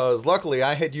total, because luckily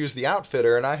I had used the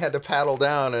outfitter and I had to paddle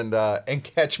down and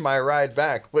catch my ride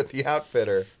back with the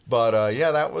outfitter. But yeah,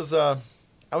 that was a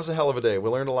hell of a day. We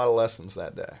learned a lot of lessons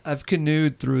that day. I've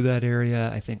canoed through that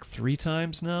area, I think, 3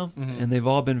 times now, and they've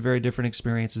all been very different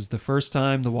experiences. The first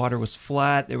time, the water was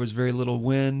flat. There was very little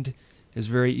wind. It was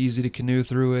very easy to canoe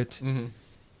through it,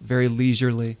 very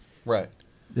leisurely. Right.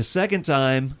 The second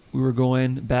time, we were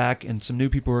going back, and some new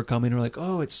people were coming. We're like,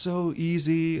 oh, it's so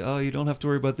easy. Oh, you don't have to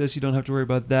worry about this. You don't have to worry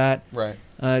about that. Right.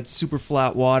 It's super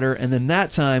flat water. And then that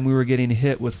time, we were getting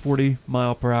hit with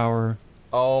 40-mile-per-hour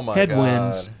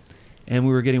headwinds. God. And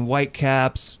we were getting white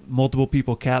caps, multiple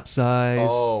people capsized.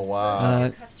 Oh,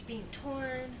 wow. Cuffs are being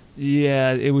torn.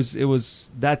 Yeah, it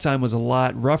was that time was a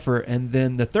lot rougher. And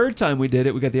then the third time we did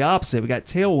it, we got the opposite. We got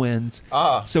tailwinds.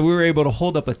 So we were able to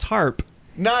hold up a tarp.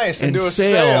 Nice, and do a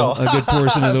sail a good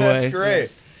portion of the way. That's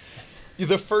great. Yeah.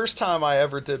 The first time I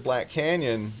ever did Black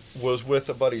Canyon was with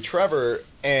a buddy, Trevor,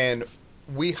 and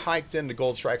we hiked into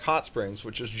Gold Strike Hot Springs,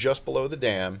 which is just below the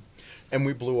dam, and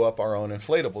we blew up our own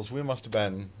inflatables. We must have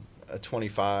been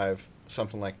 25,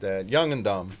 something like that, young and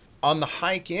dumb. On the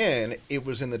hike in, it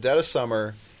was in the dead of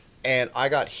summer, and I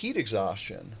got heat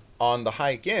exhaustion on the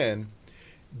hike in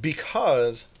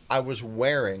because I was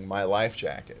wearing my life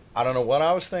jacket. I don't know what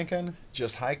I was thinking,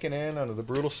 just hiking in under the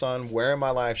brutal sun, wearing my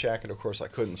life jacket. Of course, I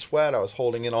couldn't sweat. I was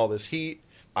holding in all this heat.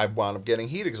 I wound up getting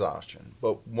heat exhaustion.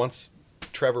 But once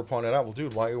Trevor pointed out, well,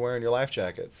 dude, why are you wearing your life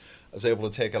jacket? I was able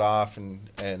to take it off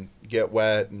and get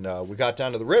wet, and we got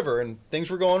down to the river, and things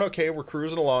were going okay. We're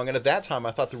cruising along, and at that time,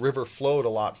 I thought the river flowed a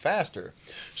lot faster.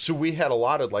 So we had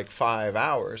allotted like 5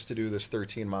 hours to do this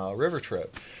 13-mile river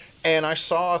trip, and I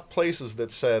saw places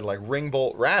that said like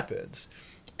Ringbolt Rapids,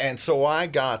 and so I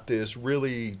got this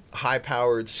really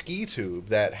high-powered ski tube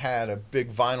that had a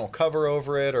big vinyl cover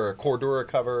over it, or a Cordura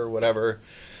cover or whatever,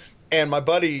 and my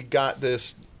buddy got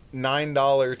this $9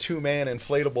 2-man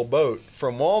inflatable boat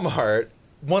from Walmart.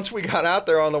 Once we got out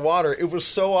there on the water, it was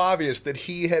so obvious that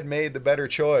he had made the better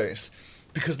choice,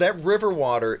 because that river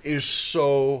water is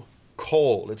so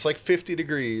cold. It's like 50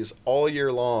 degrees all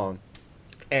year long,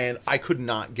 and I could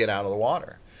not get out of the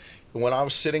water. When I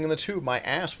was sitting in the tube, my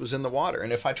ass was in the water,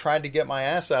 and if I tried to get my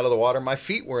ass out of the water, my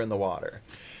feet were in the water.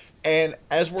 And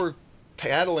as we're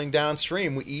paddling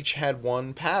downstream, we each had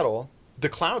one paddle. The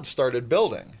clouds started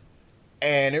building.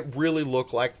 And it really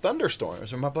looked like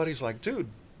thunderstorms. And my buddy's like, dude,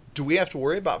 do we have to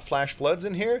worry about flash floods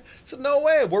in here? I said, no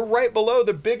way. We're right below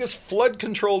the biggest flood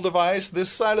control device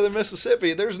this side of the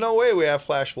Mississippi. There's no way we have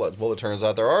flash floods. Well, it turns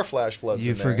out there are flash floods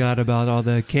You in there. forgot about all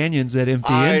the canyons that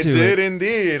empty into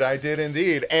it. I did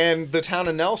indeed. And the town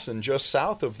of Nelson, just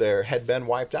south of there, had been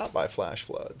wiped out by flash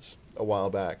floods a while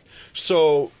back.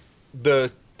 So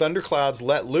the thunderclouds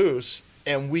let loose,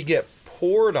 and we get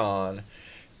poured on.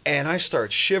 And I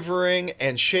start shivering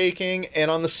and shaking.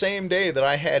 And on the same day that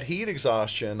I had heat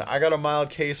exhaustion, I got a mild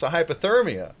case of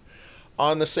hypothermia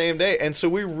on the same day. And so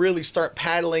we really start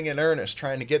paddling in earnest,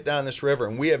 trying to get down this river.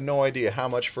 And we have no idea how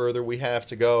much further we have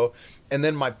to go. And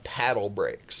then my paddle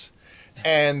breaks.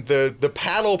 And the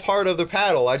paddle part of the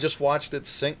paddle, I just watched it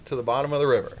sink to the bottom of the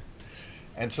river.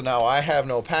 And so now I have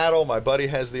no paddle. My buddy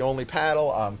has the only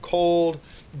paddle. I'm cold.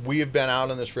 We have been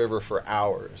out on this river for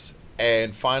hours.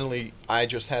 And finally, I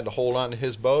just had to hold on to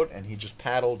his boat, and he just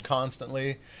paddled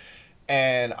constantly.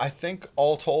 And I think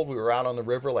all told, we were out on the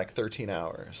river like 13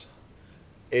 hours.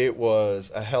 It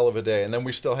was a hell of a day. And then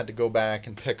we still had to go back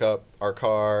and pick up our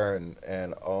car.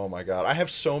 And oh, my God. I have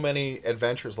so many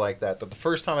adventures like that the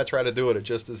first time I try to do it, it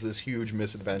just is this huge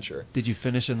misadventure. Did you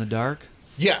finish in the dark?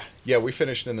 Yeah, we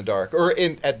finished in the dark, or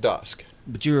at dusk.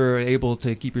 But you were able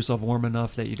to keep yourself warm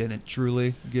enough that you didn't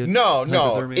truly get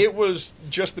hypothermia? It was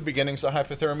just the beginnings of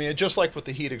hypothermia. Just like with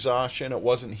the heat exhaustion, it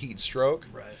wasn't heat stroke.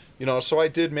 Right. So I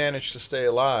did manage to stay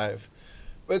alive.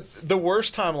 But the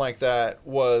worst time like that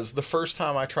was the first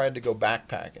time I tried to go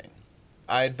backpacking.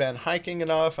 I had been hiking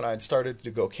enough, and I'd started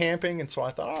to go camping, and so I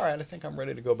thought, all right, I think I'm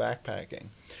ready to go backpacking.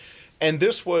 And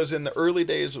this was in the early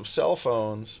days of cell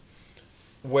phones,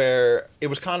 where it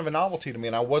was kind of a novelty to me,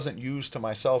 and I wasn't used to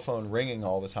my cell phone ringing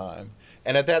all the time.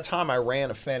 And at that time, I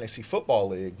ran a fantasy football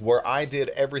league where I did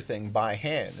everything by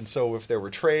hand. And so if there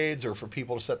were trades or for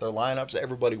people to set their lineups,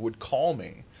 everybody would call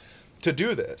me to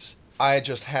do this. I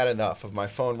just had enough of my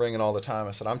phone ringing all the time.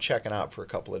 I said, I'm checking out for a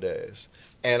couple of days.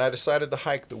 And I decided to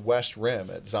hike the West Rim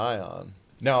at Zion.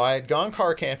 Now, I had gone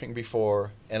car camping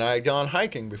before, and I had gone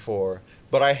hiking before,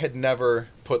 but I had never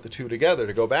put the two together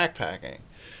to go backpacking.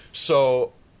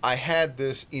 So I had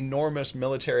this enormous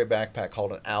military backpack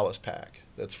called an Alice pack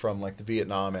that's from like the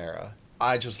Vietnam era.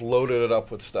 I just loaded it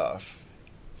up with stuff.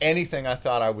 Anything I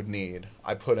thought I would need,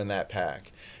 I put in that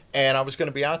pack. And I was going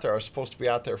to be out there. I was supposed to be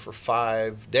out there for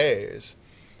 5 days.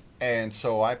 And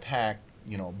so I packed,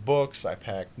 books. I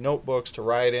packed notebooks to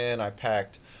write in. I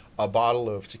packed a bottle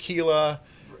of tequila.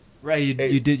 Right,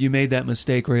 you made that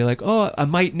mistake where you're like, oh, I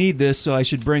might need this, so I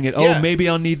should bring it. Yeah. Oh, maybe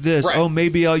I'll need this. Right. Oh,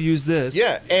 maybe I'll use this.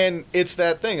 Yeah, and it's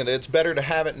that thing, and it's better to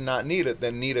have it and not need it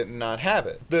than need it and not have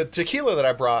it. The tequila that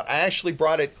I brought, I actually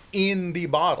brought it in the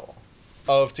bottle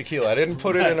of tequila. I didn't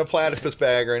put it in a platypus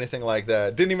bag or anything like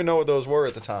that. Didn't even know what those were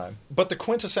at the time. But the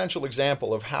quintessential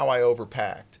example of how I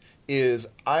overpacked is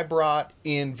I brought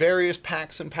in various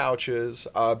packs and pouches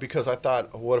because I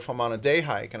thought, what if I'm on a day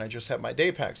hike and I just have my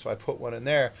day pack? So I put one in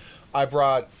there. I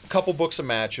brought a couple books of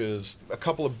matches, a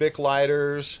couple of Bic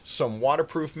lighters, some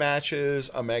waterproof matches,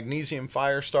 a magnesium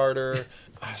fire starter,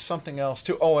 something else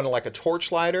too. Oh, and like a torch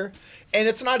lighter. And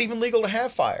it's not even legal to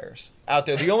have fires out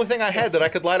there. The only thing I had that I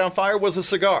could light on fire was a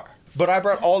cigar. But I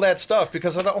brought all that stuff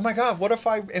because I thought, oh my God, what if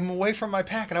I am away from my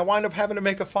pack and I wind up having to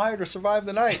make a fire to survive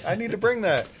the night? I need to bring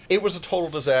that. It was a total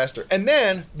disaster. And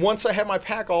then once I had my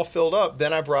pack all filled up,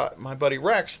 then I brought my buddy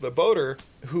Rex, the boater,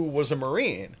 who was a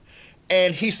Marine.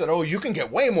 And he said, oh, you can get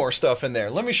way more stuff in there.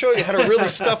 Let me show you how to really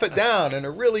stuff it down and to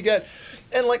really get...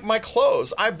 And like my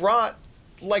clothes, I brought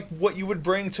like what you would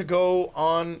bring to go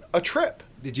on a trip.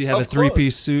 Did you have a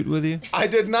three-piece suit with you? I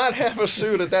did not have a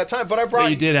suit at that time, but I brought...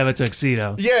 But you did have a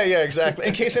tuxedo. Yeah, exactly.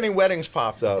 In case any weddings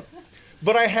popped up.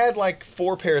 But I had like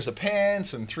 4 pairs of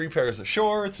pants and 3 pairs of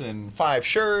shorts and 5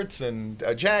 shirts and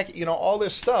a jacket, all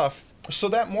this stuff. So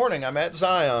that morning, I'm at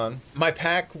Zion. My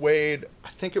pack weighed, I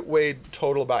think it weighed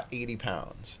total about 80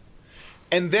 pounds.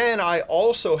 And then I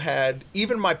also had,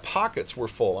 even my pockets were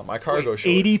full on my cargo shorts.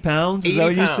 80 pounds? Is that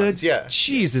what you said? Yeah.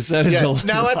 Jesus, that is a lot.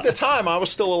 Now, at the time, I was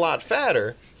still a lot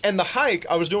fatter. And the hike,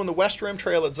 I was doing the West Rim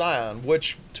Trail at Zion,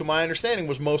 which, to my understanding,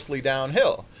 was mostly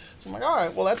downhill. So I'm like, all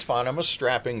right, well, that's fine. I'm a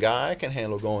strapping guy. I can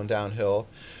handle going downhill.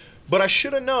 But I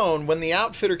should have known when the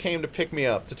outfitter came to pick me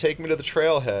up, to take me to the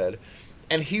trailhead,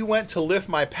 and he went to lift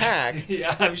my pack.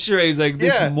 Yeah, I'm sure he was like,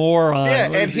 this moron.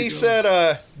 Yeah, and he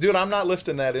said, dude, I'm not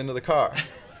lifting that into the car.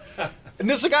 And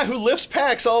this is a guy who lifts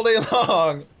packs all day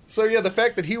long. So, yeah, the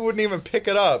fact that he wouldn't even pick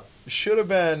it up should have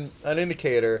been an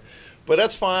indicator. But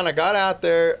that's fine. I got out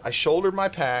there, I shouldered my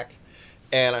pack,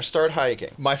 and I started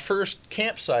hiking. My first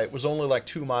campsite was only like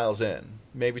 2 miles in,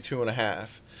 maybe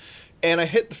 2.5. And I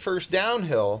hit the first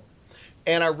downhill,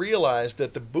 and I realized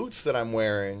that the boots that I'm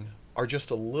wearing are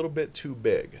just a little bit too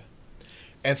big.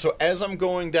 And so as I'm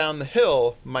going down the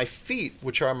hill, my feet,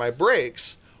 which are my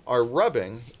brakes, are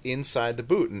rubbing inside the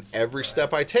boot. And every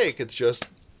step I take, it's just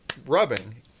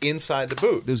rubbing inside the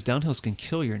boot. Those downhills can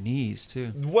kill your knees,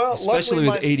 too. Well, especially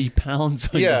with 80 pounds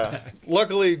on your back.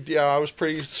 Luckily, I was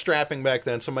pretty strapping back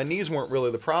then, so my knees weren't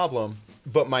really the problem,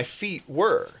 but my feet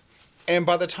were. And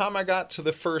by the time I got to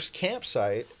the first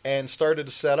campsite and started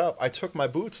to set up, I took my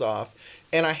boots off,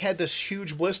 and I had this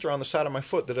huge blister on the side of my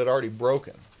foot that had already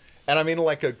broken. And I mean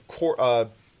like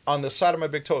on the side of my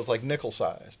big toe, it was like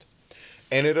nickel-sized.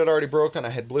 And it had already broken. I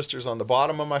had blisters on the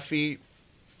bottom of my feet.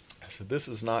 I said, this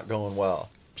is not going well.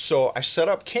 So I set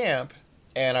up camp,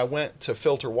 and I went to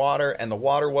filter water, and the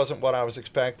water wasn't what I was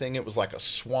expecting. It was like a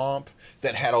swamp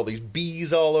that had all these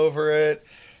bees all over it.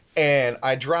 And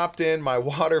I dropped in my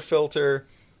water filter,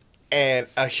 and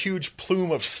a huge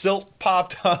plume of silt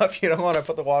popped up, when I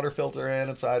put the water filter in,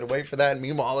 and so I had to wait for that, and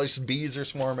meanwhile, all these bees are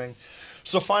swarming.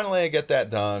 So finally, I get that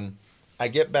done. I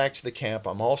get back to the camp.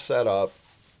 I'm all set up,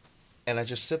 and I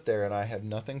just sit there, and I have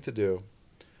nothing to do.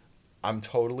 I'm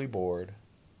totally bored,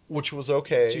 which was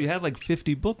okay. So you had like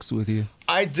 50 books with you.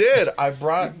 I did. I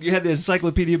brought... You had the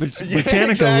Encyclopedia Britannica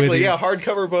exactly. with you. Yeah,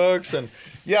 hardcover books. And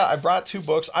yeah, I brought 2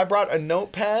 books. I brought a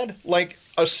notepad, like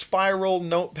a spiral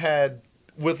notepad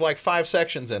with like 5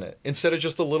 sections in it, instead of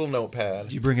just a little notepad.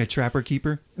 Did you bring a Trapper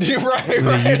Keeper? right,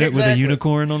 With a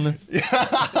unicorn on the...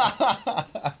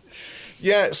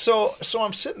 Yeah, so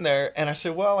I'm sitting there, and I say,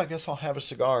 well, I guess I'll have a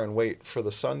cigar and wait for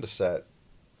the sun to set.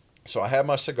 So I have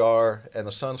my cigar, and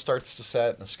the sun starts to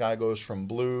set, and the sky goes from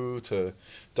blue to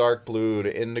dark blue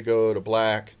to indigo to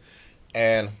black.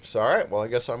 And so, all right, well, I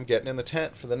guess I'm getting in the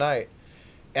tent for the night.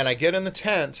 And I get in the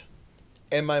tent,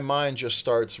 and my mind just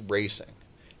starts racing.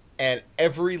 And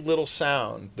every little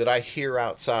sound that I hear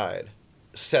outside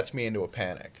sets me into a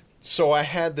panic. So I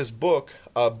had this book,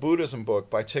 a Buddhism book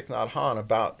by Thich Nhat Hanh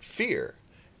about fear.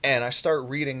 And I start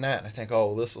reading that, and I think,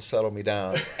 oh, this will settle me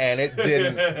down. And it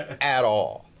didn't at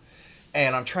all.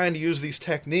 And I'm trying to use these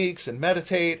techniques and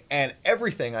meditate, and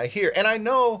everything I hear. And I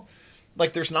know,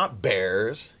 like, there's not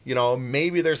bears.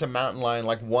 Maybe there's a mountain lion,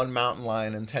 like one mountain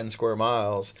lion in 10 square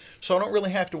miles. So I don't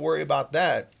really have to worry about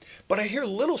that. But I hear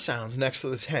little sounds next to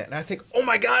the tent, and I think, oh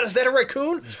my God, is that a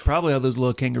raccoon? There's probably all those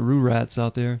little kangaroo rats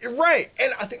out there. Right.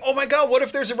 And I think, oh my God, what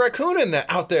if there's a raccoon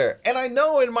out there? And I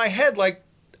know in my head, like,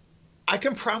 I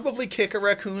can probably kick a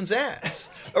raccoon's ass.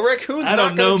 A raccoon's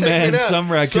not going to take me down. Some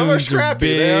raccoons are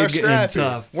scrappy. They are big and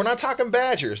tough. We're not talking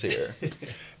badgers here.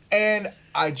 And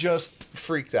I just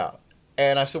freaked out.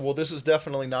 And I said, well, this is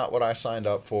definitely not what I signed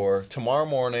up for. Tomorrow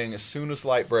morning, as soon as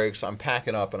light breaks, I'm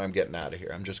packing up and I'm getting out of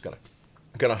here. I'm just going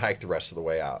to hike the rest of the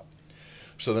way out.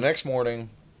 So the next morning,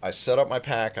 I set up my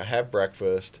pack. I had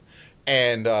breakfast.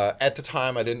 And at the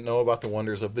time, I didn't know about the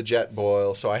wonders of the jet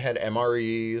boil. So I had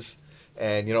MREs.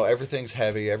 And, everything's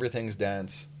heavy, everything's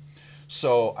dense.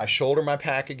 So I shoulder my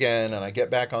pack again, and I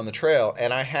get back on the trail,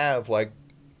 and I have like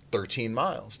 13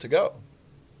 miles to go.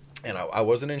 And I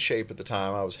wasn't in shape at the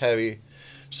time. I was heavy.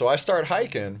 So I start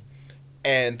hiking,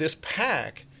 and this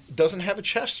pack doesn't have a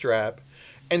chest strap,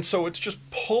 and so it's just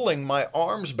pulling my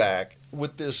arms back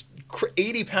with this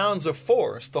 80 pounds of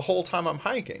force the whole time I'm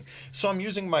hiking. So I'm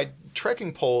using my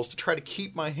trekking poles to try to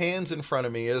keep my hands in front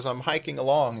of me as I'm hiking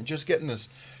along, and just getting this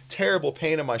terrible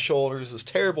pain in my shoulders, this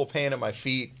terrible pain in my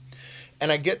feet.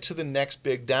 And I get to the next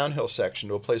big downhill section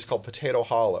to a place called Potato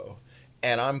Hollow,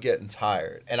 and I'm getting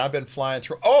tired. And I've been flying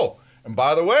through. Oh, and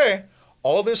by the way,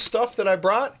 all this stuff that I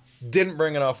brought didn't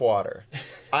bring enough water.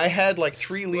 I had like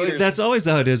 3 liters. Well, that's always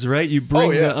how it is, right? You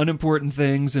bring the unimportant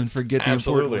things and forget the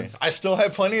important ones. I still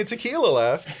have plenty of tequila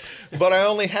left, but I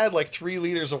only had like 3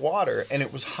 liters of water, and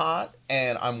it was hot,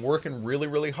 and I'm working really,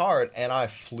 really hard, and I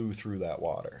flew through that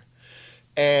water.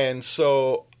 And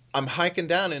so I'm hiking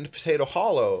down into Potato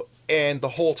Hollow, and the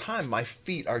whole time my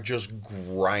feet are just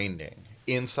grinding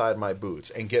inside my boots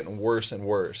and getting worse and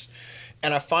worse.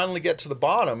 And I finally get to the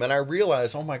bottom, and I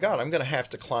realize, oh my God, I'm going to have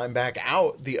to climb back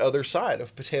out the other side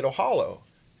of Potato Hollow.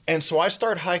 And so I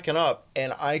start hiking up,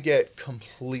 and I get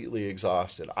completely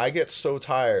exhausted. I get so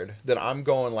tired that I'm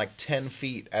going like 10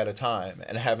 feet at a time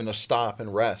and having to stop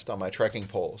and rest on my trekking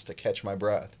poles to catch my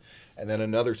breath. And then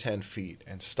another 10 feet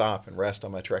and stop and rest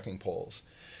on my trekking poles.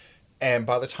 And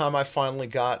by the time I finally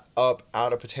got up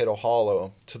out of Potato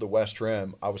Hollow to the West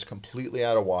Rim, I was completely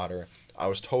out of water. I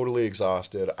was totally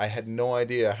exhausted. I had no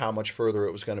idea how much further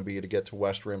it was going to be to get to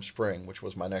West Rim Spring, which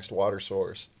was my next water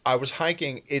source. I was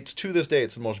hiking. To this day,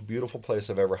 it's the most beautiful place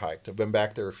I've ever hiked. I've been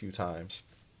back there a few times.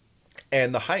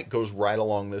 And the hike goes right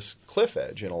along this cliff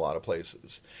edge in a lot of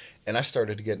places. And I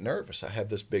started to get nervous. I have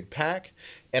this big pack,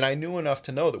 and I knew enough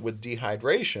to know that with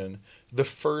dehydration, the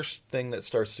first thing that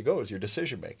starts to go is your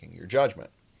decision-making, your judgment.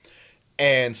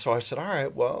 And so I said, all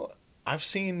right, well, I've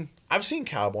seen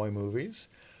cowboy movies.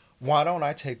 Why don't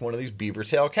I take one of these beaver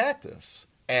tail cactus?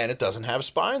 And it doesn't have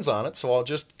spines on it, so I'll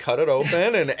just cut it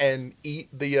open and eat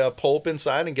the pulp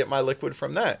inside and get my liquid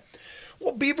from that.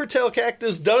 Well, beaver tail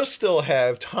cactus does still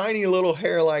have tiny little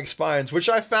hair-like spines, which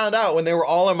I found out when they were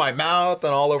all in my mouth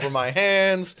and all over my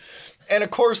hands. And, of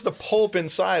course, the pulp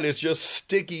inside is just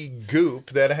sticky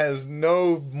goop that has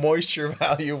no moisture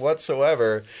value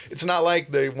whatsoever. It's not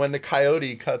like when the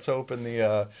coyote cuts open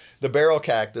the barrel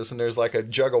cactus and there's like a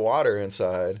jug of water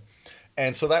inside.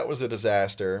 And so that was a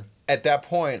disaster. At that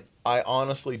point, I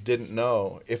honestly didn't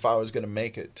know if I was going to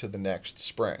make it to the next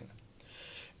spring.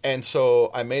 And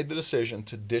so I made the decision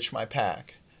to ditch my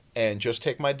pack and just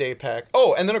take my day pack.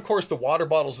 Oh, and then, of course, the water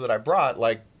bottles that I brought,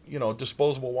 like,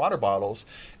 disposable water bottles.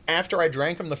 After I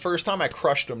drank them the first time, I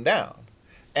crushed them down.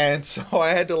 And so I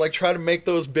had to try to make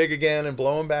those big again and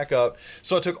blow them back up.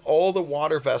 So I took all the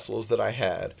water vessels that I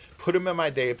had, put them in my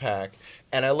day pack,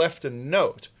 and I left a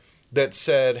note that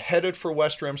said, headed for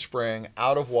West Rim Spring,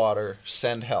 out of water,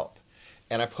 send help.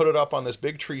 And I put it up on this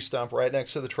big tree stump right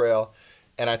next to the trail,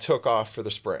 and I took off for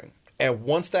the spring. And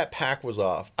once that pack was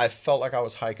off, I felt like I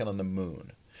was hiking on the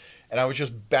moon. And I was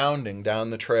just bounding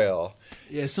down the trail.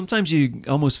 Yeah, sometimes you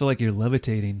almost feel like you're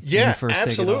levitating. Yeah, when you first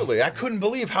absolutely. Take it I couldn't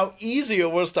believe how easy it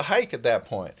was to hike at that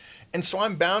point. And so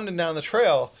I'm bounding down the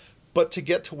trail, but to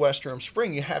get to West Rim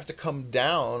Spring, you have to come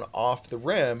down off the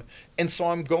rim. And so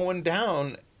I'm going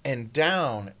down and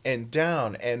down and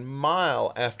down and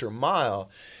mile after mile.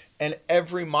 And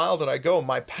every mile that I go,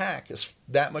 my pack is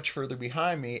that much further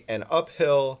behind me and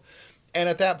uphill. And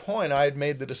at that point, I had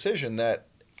made the decision that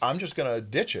I'm just going to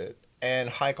ditch it and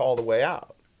hike all the way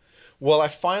out. Well, I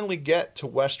finally get to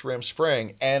West Rim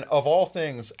Spring, and of all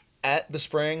things, at the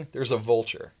spring, there's a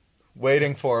vulture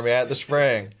waiting for me at the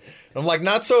spring. And I'm like,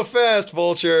 not so fast,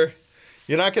 vulture.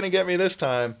 You're not going to get me this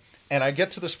time. And I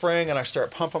get to the spring, and I start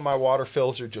pumping my water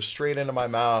filter just straight into my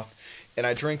mouth, and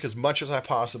I drink as much as I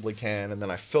possibly can, and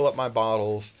then I fill up my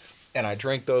bottles, and I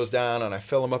drink those down, and I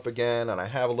fill them up again, and I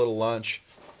have a little lunch.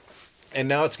 And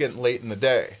now it's getting late in the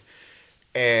day,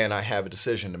 and I have a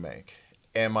decision to make.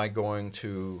 Am I going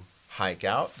to hike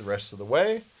out the rest of the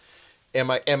way? And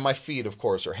my feet, of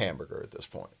course, are hamburger at this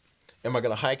point. Am I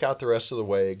going to hike out the rest of the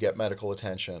way, get medical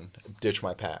attention, ditch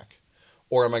my pack?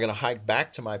 Or am I going to hike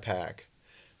back to my pack,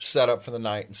 set up for the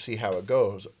night, and see how it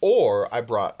goes? Or I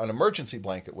brought an emergency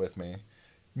blanket with me.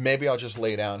 Maybe I'll just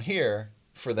lay down here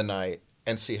for the night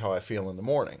and see how I feel in the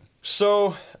morning.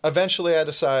 So eventually I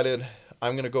decided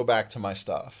I'm going to go back to my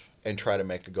stuff and try to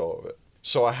make a go of it.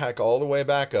 So I hike all the way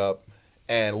back up,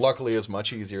 and luckily it's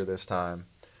much easier this time.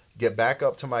 Get back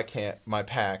up to my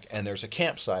pack, and there's a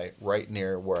campsite right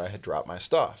near where I had dropped my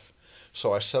stuff.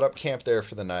 So I set up camp there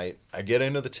for the night. I get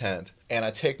into the tent, and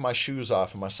I take my shoes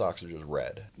off, and my socks are just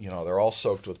red. They're all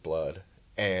soaked with blood.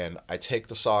 And I take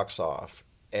the socks off,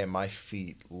 and my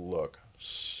feet look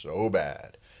so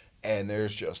bad. And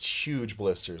there's just huge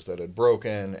blisters that had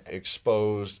broken,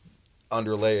 exposed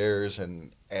under layers,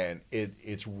 and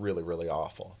it's really, really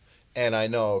awful. And I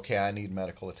know, okay, I need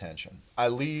medical attention. I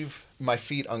leave my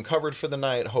feet uncovered for the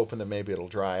night, hoping that maybe it'll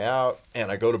dry out,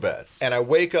 and I go to bed. And I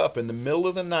wake up in the middle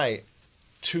of the night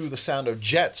to the sound of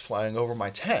jets flying over my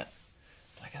tent.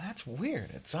 I'm like, that's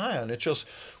weird. It's Zion. It's just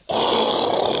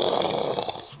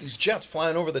these jets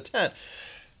flying over the tent.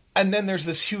 And then there's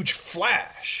this huge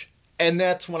flash. And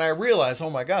that's when I realized, oh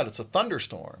my God, it's a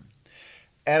thunderstorm.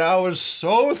 And I was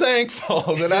so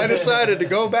thankful that I decided to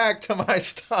go back to my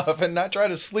stuff and not try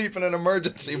to sleep in an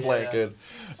emergency blanket.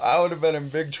 I would have been in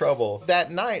big trouble.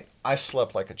 That night, I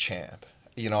slept like a champ.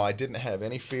 I didn't have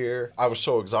any fear. I was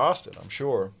so exhausted, I'm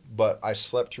sure. But I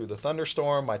slept through the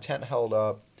thunderstorm. My tent held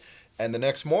up. And the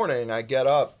next morning, I get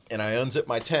up and I unzip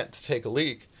my tent to take a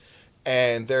leak.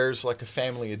 And there's like a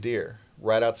family of deer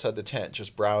right outside the tent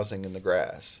just browsing in the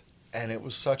grass. And it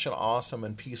was such an awesome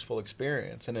and peaceful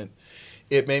experience. And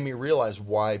it made me realize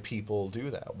why people do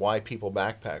that, why people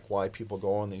backpack, why people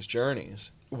go on these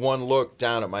journeys. One look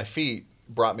down at my feet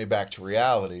brought me back to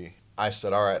reality. I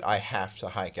said, all right, I have to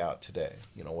hike out today.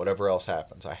 Whatever else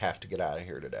happens, I have to get out of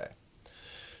here today.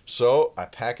 So I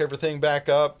pack everything back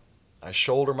up, I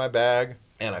shoulder my bag,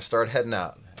 and I start heading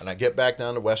out. And I get back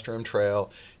down to West Rim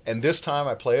Trail. And this time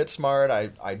I play it smart.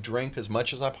 I drink as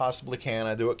much as I possibly can.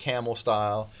 I do it camel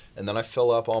style. And then I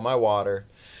fill up all my water.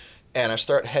 And I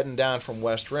start heading down from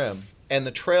West Rim. And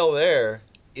the trail there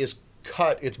is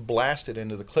cut. It's blasted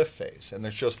into the cliff face. And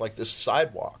there's just like this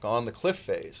sidewalk on the cliff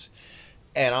face.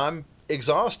 And I'm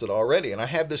exhausted already. And I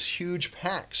have this huge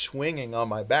pack swinging on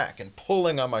my back and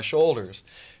pulling on my shoulders.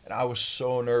 And I was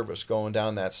so nervous going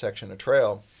down that section of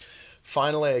trail.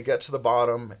 Finally, I get to the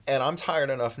bottom, and I'm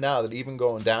tired enough now that even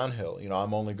going downhill,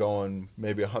 I'm only going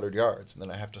maybe 100 yards, and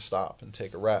then I have to stop and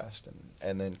take a rest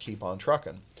and then keep on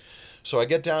trucking. So I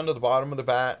get down to the bottom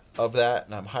of that,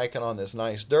 and I'm hiking on this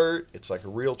nice dirt. It's like a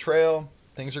real trail.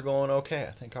 Things are going okay.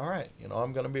 I think, all right,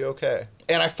 I'm going to be okay.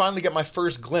 And I finally get my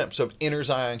first glimpse of Inner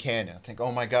Zion Canyon. I think,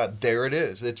 oh my God, there it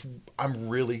is. I'm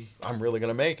really going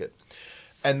to make it.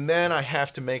 And then I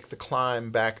have to make the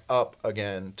climb back up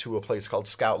again to a place called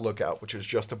Scout Lookout, which is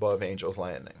just above Angel's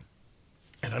Landing.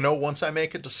 And I know once I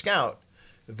make it to Scout,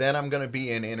 then I'm going to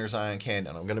be in Inner Zion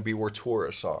Canyon. I'm going to be where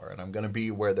tourists are, and I'm going to be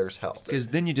where there's help. Because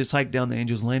then you just hike down the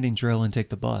Angel's Landing Trail and take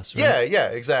the bus, right? Yeah,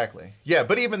 exactly. Yeah,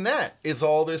 but even that is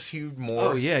all this huge more.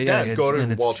 Oh, yeah. Go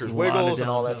to Walter's Wiggles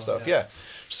and all that stuff. Yeah.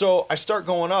 So I start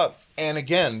going up, And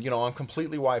again, I'm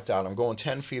completely wiped out. I'm going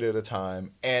 10 feet at a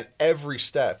time, and every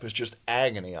step is just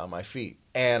agony on my feet.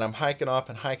 And I'm hiking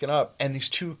up, and these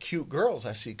two cute girls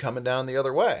I see coming down the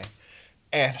other way.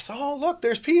 And I said, oh, look,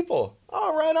 there's people.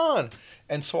 Oh, right on.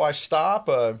 And so I stop,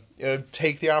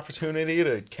 take the opportunity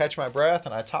to catch my breath,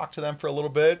 and I talk to them for a little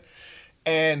bit.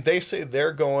 And they say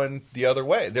they're going the other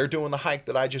way. They're doing the hike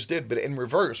that I just did, but in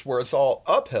reverse, where it's all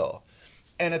uphill.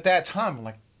 And at that time, I'm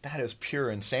like, that is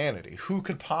pure insanity. Who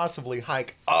could possibly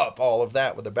hike up all of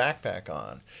that with a backpack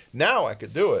on? Now I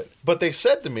could do it. But they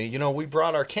said to me, we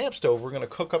brought our camp stove. We're going to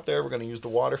cook up there. We're going to use the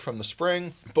water from the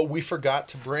spring. But we forgot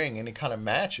to bring any kind of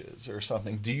matches or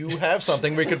something. Do you have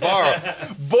something we could borrow?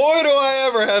 Boy, do I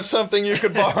ever have something you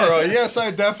could borrow. Yes,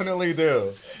 I definitely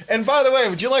do. And by the way,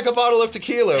 would you like a bottle of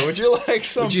tequila? Would you like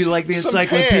some Would you like the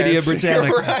Encyclopedia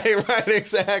Britannica? Right,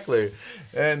 exactly.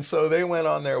 And so they went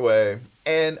on their way.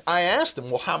 And I asked them,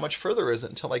 well, how much further is it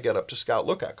until I get up to Scout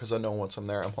Lookout? Because I know once I'm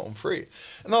there, I'm home free.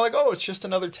 And they're like, oh, it's just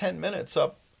another 10 minutes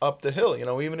up the hill.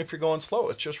 Even if you're going slow,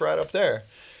 it's just right up there.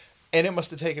 And it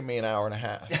must have taken me an hour and a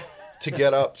half to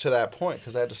get up to that point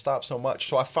because I had to stop so much.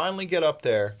 So I finally get up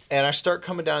there, and I start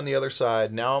coming down the other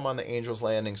side. Now I'm on the Angel's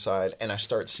Landing side, and I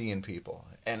start seeing people.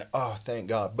 And, oh, thank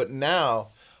God. But now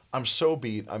I'm so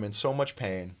beat. I'm in so much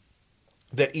pain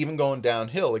that even going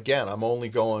downhill, again, I'm only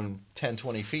going 10,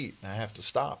 20 feet. And I have to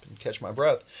stop and catch my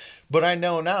breath. But I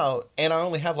know now, and I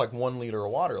only have like 1 liter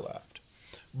of water left.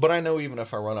 But I know even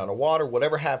if I run out of water,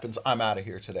 whatever happens, I'm out of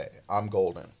here today. I'm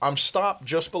golden. I'm stopped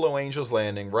just below Angel's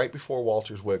Landing, right before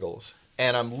Walter's Wiggles.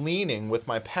 And I'm leaning with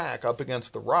my pack up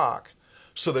against the rock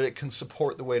so that it can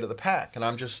support the weight of the pack. And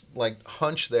I'm just like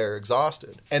hunched there,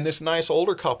 exhausted. And this nice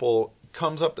older couple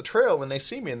comes up the trail and they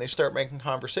see me and they start making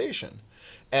conversation.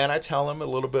 And I tell them a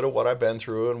little bit of what I've been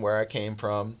through and where I came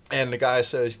from. And the guy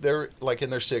says, they're like in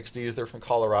their 60s, they're from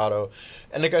Colorado.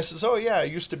 And the guy says, oh yeah, I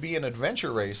used to be an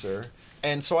adventure racer.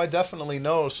 And so I definitely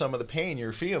know some of the pain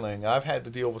you're feeling. I've had to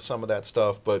deal with some of that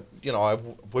stuff, but I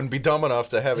wouldn't be dumb enough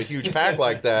to have a huge pack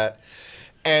like that.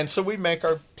 And so we make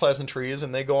our pleasantries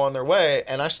and they go on their way.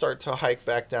 And I start to hike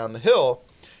back down the hill.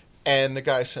 And the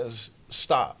guy says,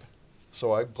 stop.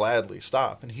 So I gladly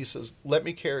stop. And he says, let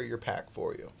me carry your pack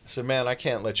for you. I said, man, I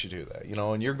can't let you do that.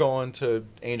 And you're going to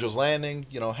Angel's Landing,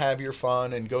 have your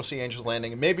fun and go see Angel's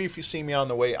Landing. And maybe if you see me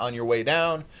on your way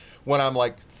down, when I'm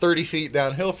like 30 feet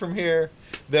downhill from here,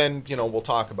 then, we'll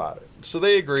talk about it. So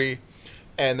they agree.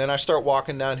 And then I start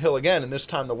walking downhill again. And this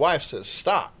time the wife says,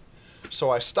 stop. So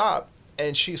I stop.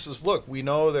 And she says, look, we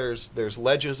know there's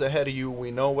ledges ahead of you.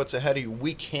 We know what's ahead of you.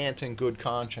 We can't in good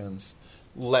conscience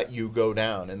let you go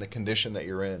down in the condition that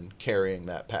you're in carrying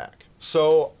that pack.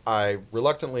 So I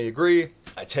reluctantly agree.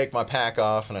 I take my pack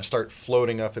off and I start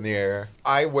floating up in the air.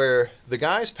 I wear the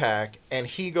guy's pack and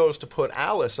he goes to put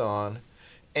Alice on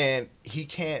and he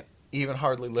can't even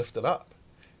hardly lift it up.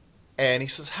 And he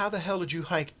says, how the hell did you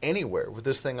hike anywhere with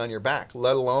this thing on your back,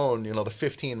 let alone, the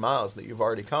 15 miles that you've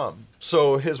already come?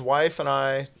 So his wife and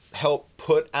I help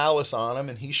put Alice on him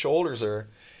and he shoulders her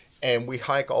and we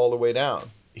hike all the way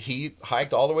down. He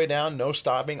hiked all the way down, no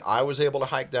stopping. I was able to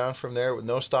hike down from there with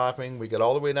no stopping. We get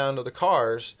all the way down to the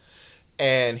cars.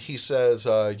 And he says,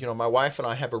 my wife and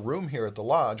I have a room here at the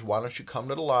lodge. Why don't you come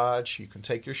to the lodge? You can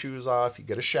take your shoes off. You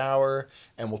get a shower.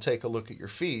 And we'll take a look at your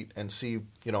feet and see,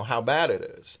 how bad it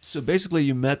is. So basically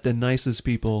you met the nicest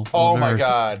people Oh, on my Earth.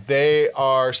 God. They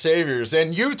are saviors.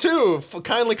 And you, too,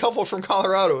 kindly couple from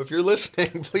Colorado. If you're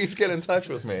listening, please get in touch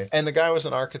with me. And the guy was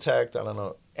an architect. I don't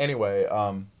know. Anyway,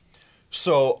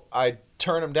 so I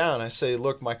turn him down. I say,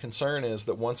 look, my concern is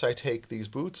that once I take these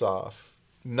boots off,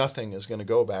 nothing is going to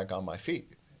go back on my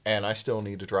feet. And I still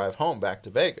need to drive home back to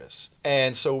Vegas.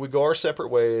 And so we go our separate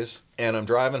ways, and I'm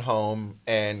driving home,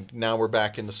 and now we're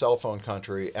back into cell phone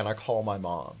country, and I call my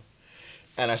mom.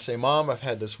 And I say, Mom, I've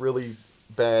had this really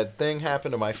bad thing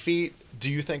happen to my feet.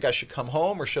 Do you think I should come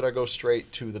home, or should I go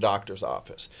straight to the doctor's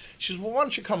office? She says, well, why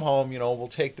don't you come home? We'll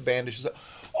take the bandages.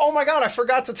 Oh, my God, I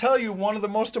forgot to tell you one of the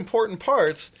most important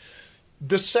parts.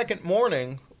 The second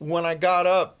morning, when I got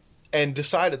up and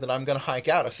decided that I'm going to hike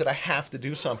out, I said, I have to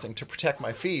do something to protect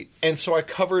my feet. And so I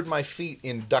covered my feet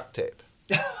in duct tape.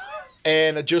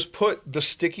 And I just put the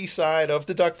sticky side of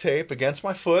the duct tape against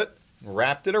my foot,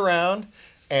 wrapped it around,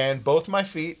 and both my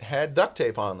feet had duct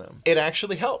tape on them. It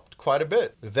actually helped quite a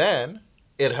bit. Then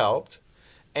it helped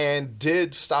and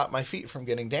did stop my feet from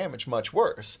getting damaged much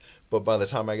worse. But by the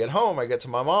time I get home, I get to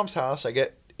my mom's house, I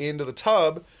get into the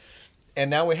tub, and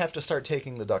now we have to start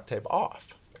taking the duct tape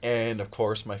off. And, of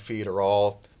course, my feet are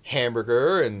all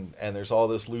hamburger, and there's all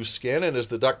this loose skin. And as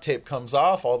the duct tape comes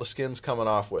off, all the skin's coming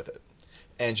off with it.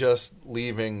 And just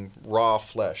leaving raw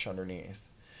flesh underneath.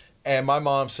 And my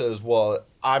mom says, well,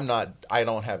 I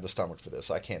don't have the stomach for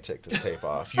this. I can't take this tape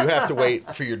off. You have to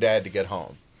wait for your dad to get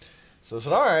home. So I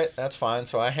said, all right, that's fine.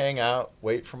 So I hang out,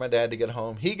 wait for my dad to get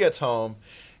home. He gets home,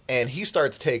 and he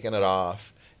starts taking it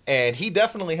off. And he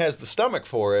definitely has the stomach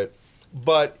for it,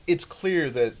 but it's clear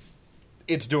that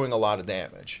it's doing a lot of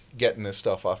damage getting this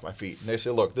stuff off my feet. And they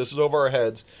say, look, this is over our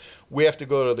heads. We have to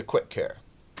go to the quick care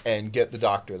and get the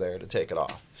doctor there to take it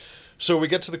off. So we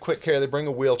get to the quick care. They bring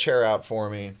a wheelchair out for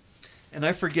me. And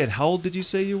I forget, how old did you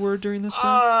say you were during this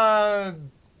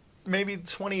time? Maybe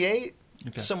 28,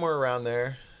 Okay. somewhere around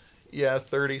there. Yeah,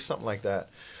 30, something like that.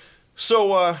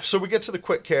 So we get to the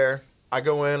quick care. I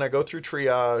go in, I go through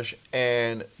triage,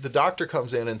 and the doctor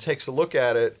comes in and takes a look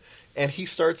at it, and he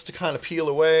starts to kind of peel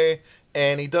away,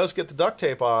 and he does get the duct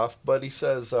tape off, but he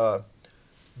says,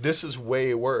 this is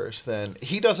way worse than...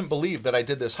 He doesn't believe that I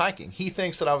did this hiking. He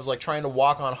thinks that I was like trying to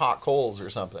walk on hot coals or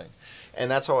something,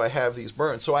 and that's how I have these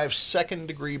burns. So I have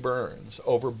second-degree burns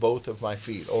over both of my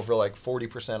feet, over like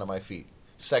 40% of my feet,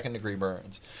 second-degree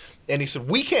burns. And he said,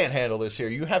 we can't handle this here.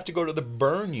 You have to go to the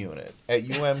burn unit at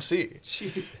UMC.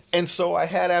 Jesus. And so I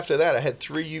had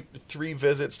three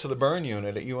visits to the burn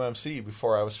unit at UMC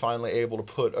before I was finally able to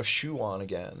put a shoe on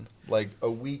again, like a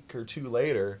week or two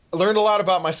later. I learned a lot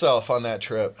about myself on that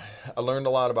trip. I learned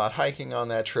a lot about hiking on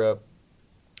that trip.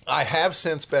 I have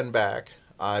since been back.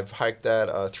 I've hiked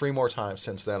that 3 more times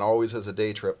since then, always as a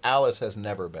day trip. Alice has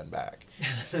never been back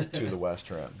to the West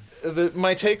Rim.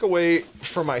 My takeaway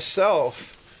for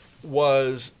myself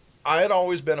was I had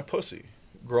always been a pussy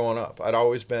growing up. I'd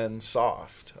always been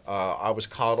soft. I was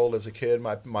coddled as a kid.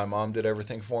 My mom did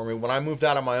everything for me. When I moved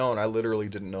out on my own, I literally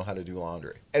didn't know how to do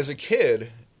laundry. As a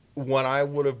kid, when I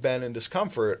would have been in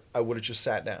discomfort, I would have just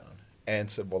sat down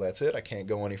and said, well, that's it. I can't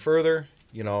go any further.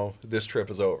 You know, this trip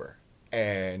is over.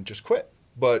 And just quit.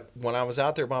 But when I was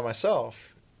out there by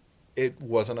myself, it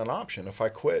wasn't an option. If I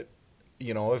quit,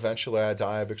 you know, eventually I'd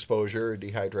die of exposure or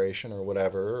dehydration or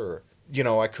whatever, or... You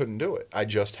know, I couldn't do it. I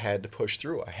just had to push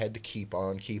through. I had to keep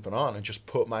on keeping on and just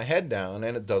put my head down,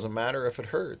 and it doesn't matter if it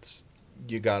hurts.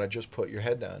 You got to just put your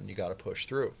head down. You got to push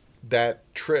through.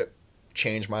 That trip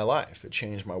changed my life. It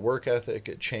changed my work ethic.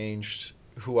 It changed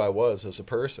who I was as a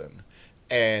person.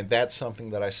 And that's something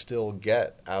that I still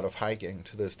get out of hiking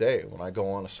to this day when I go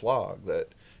on a slog, that,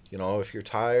 you know, if you're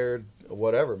tired,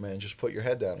 whatever, man, just put your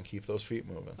head down and keep those feet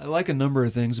moving. I like a number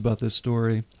of things about this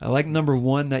story. I like, number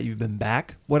one, that you've been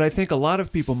back. What I think a lot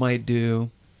of people might do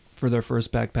for their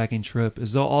first backpacking trip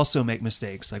is they'll also make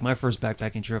mistakes. Like my first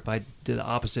backpacking trip, I did the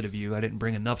opposite of you. I didn't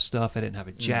bring enough stuff. I didn't have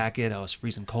a jacket. I was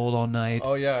freezing cold all night.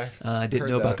 Oh, yeah. I didn't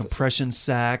know about compression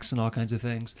sacks and all kinds of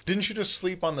things. Didn't you just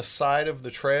sleep on the side of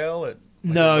the trail at...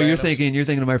 No, you're thinking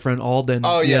of my friend Alden.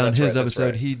 Oh, yeah, on that's his right, episode,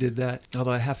 that's right. He did that.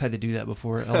 Although I have had to do that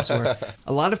before elsewhere.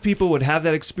 A lot of people would have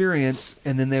that experience,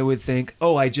 and then they would think,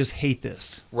 "Oh, I just hate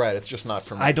this. Right, it's just not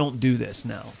for me. I don't do this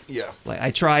now. Yeah. Like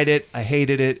I tried it, I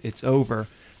hated it, it's over."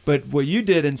 But what you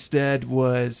did instead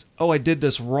was, "Oh, I did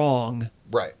this wrong.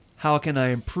 Right. How can I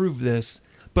improve this?"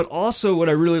 But also, what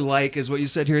I really like is what you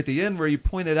said here at the end, where you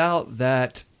pointed out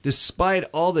that despite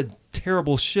all the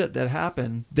terrible shit that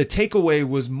happened, the takeaway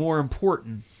was more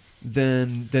important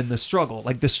than the struggle.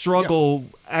 Like the struggle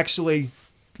actually,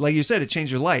 like you said, it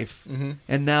changed your life. Mm-hmm.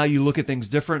 And now you look at things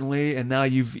differently, and now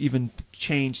you've even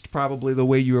changed probably the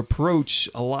way you approach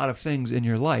a lot of things in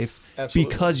your life.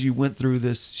 Absolutely. Because you went through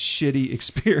this shitty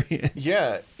experience.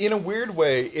 Yeah, in a weird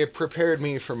way, it prepared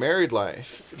me for married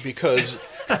life because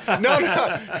no,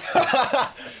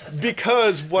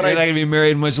 because what You're not gonna be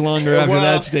married much longer after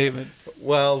that statement.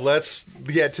 Well, let's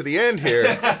get to the end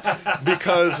here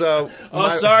because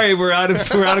Sorry, we're out of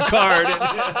card.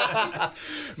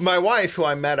 my wife, who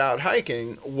I met out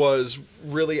hiking, was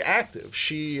really active.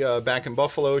 She back in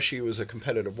Buffalo, she was a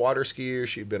competitive water skier.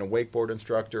 She'd been a wakeboard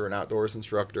instructor, an outdoors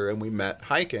instructor, and we met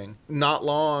hiking. Not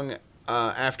long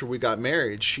after we got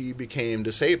married, she became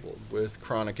disabled with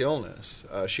chronic illness.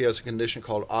 She has a condition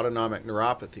called autonomic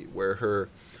neuropathy, where her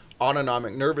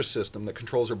autonomic nervous system that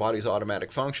controls her body's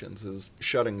automatic functions is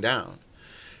shutting down.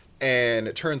 And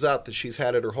it turns out that she's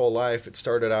had it her whole life. It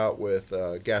started out with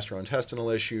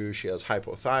gastrointestinal issues. She has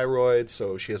hypothyroid,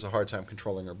 so she has a hard time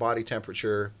controlling her body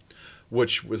temperature,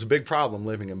 which was a big problem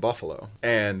living in Buffalo.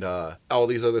 And all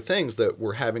these other things that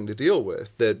we're having to deal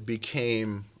with that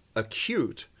became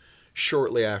acute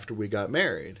shortly after we got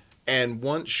married. And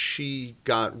once she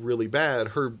got really bad,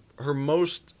 her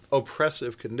most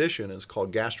oppressive condition is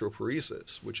called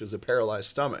gastroparesis, which is a paralyzed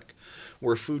stomach,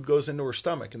 where food goes into her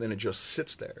stomach and then it just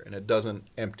sits there and it doesn't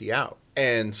empty out.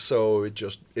 And so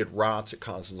it rots, it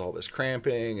causes all this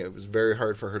cramping. It was very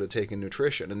hard for her to take in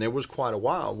nutrition. And there was quite a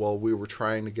while while we were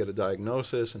trying to get a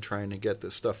diagnosis and trying to get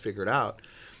this stuff figured out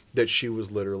that she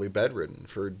was literally bedridden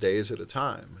for days at a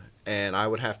time. And I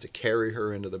would have to carry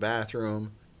her into the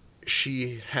bathroom.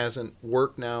 She hasn't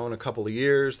worked now in a couple of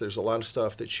years. There's a lot of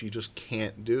stuff that she just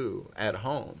can't do at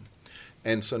home.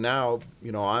 And so now,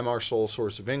 I'm our sole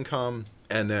source of income.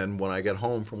 And then when I get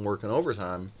home from working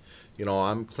overtime,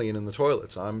 I'm cleaning the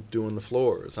toilets, I'm doing the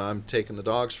floors, I'm taking the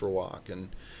dogs for a walk. And,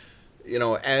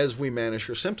 as we manage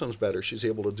her symptoms better, she's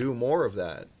able to do more of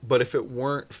that. But if it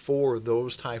weren't for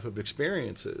those type of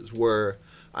experiences where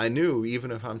I knew,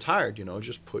 even if I'm tired,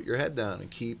 just put your head down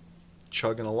and keep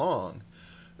chugging along,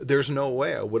 there's no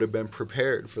way I would have been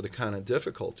prepared for the kind of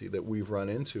difficulty that we've run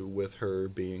into with her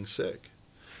being sick.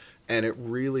 And it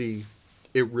really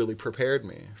prepared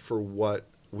me for what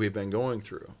we've been going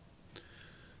through.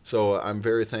 So I'm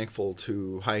very thankful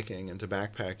to hiking and to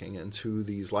backpacking and to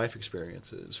these life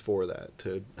experiences for that,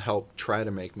 to help try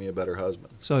to make me a better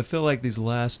husband. So I feel like these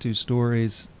last two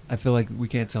stories, I feel like we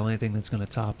can't tell anything that's going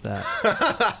to top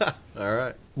that. All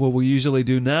right. What we usually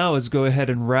do now is go ahead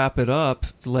and wrap it up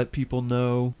to let people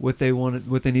know what they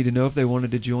need to know if they wanted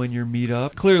to join your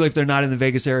meetup. Clearly, if they're not in the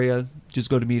Vegas area,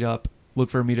 just go to Meetup. Look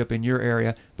for a meetup in your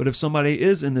area. But if somebody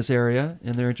is in this area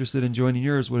and they're interested in joining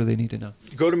yours, what do they need to know?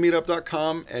 Go to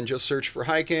meetup.com and just search for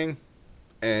hiking,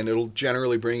 and it'll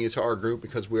generally bring you to our group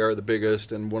because we are the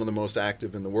biggest and one of the most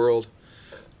active in the world.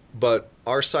 But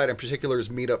our site in particular is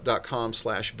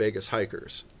meetup.com/Vegas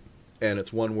Hikers. And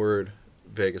it's one word,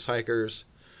 Vegas Hikers.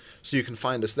 So you can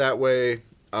find us that way.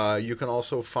 You can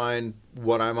also find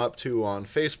what I'm up to on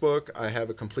Facebook. I have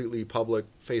a completely public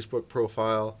Facebook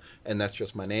profile, and that's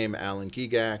just my name, Alan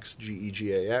Gegax,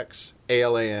 Gegax,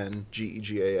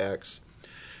 AlanGegax.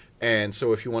 And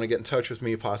so if you want to get in touch with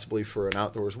me, possibly for an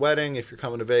outdoors wedding, if you're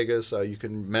coming to Vegas, you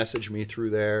can message me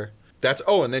through there.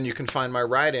 And then you can find my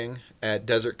writing at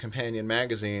Desert Companion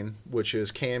Magazine, which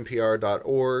is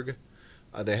kmpr.org.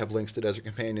 They have links to Desert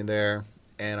Companion there.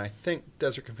 And I think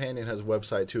Desert Companion has a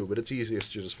website too, but it's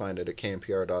easiest to just find it at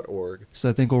kmpr.org. So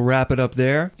I think we'll wrap it up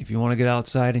there. If you want to get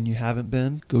outside and you haven't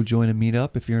been, go join a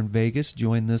meetup. If you're in Vegas,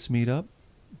 join this meetup.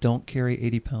 Don't carry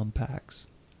 80-pound packs.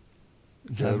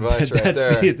 Good advice right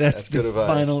there. That's good the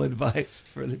advice. Final advice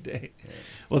for the day. Yeah.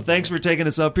 Well, thanks for taking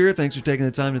us up here. Thanks for taking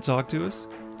the time to talk to us.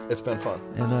 It's been fun.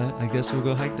 And I guess we'll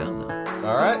go hike down now.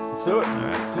 All right, let's do it. All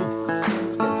right, cool.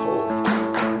 It's getting cold.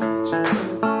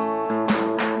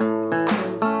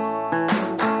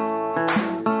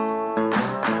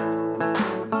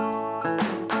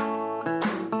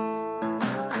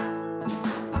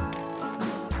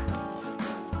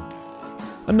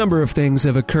 A number of things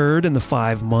have occurred in the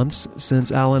 5 months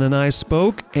since Alan and I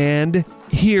spoke, and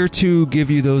here to give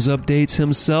you those updates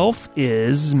himself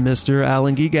is Mr.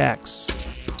 Alan Gegax.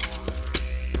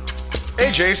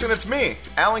 Hey Jason, it's me,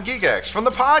 Alan Gegax from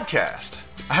the podcast.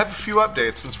 I have a few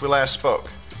updates since we last spoke.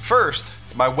 First,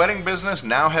 my wedding business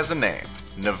now has a name,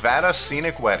 Nevada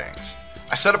Scenic Weddings.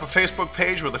 I set up a Facebook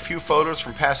page with a few photos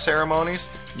from past ceremonies.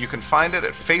 You can find it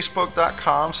at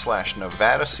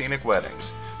facebook.com/Nevada Scenic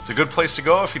Weddings. It's a good place to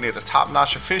go if you need a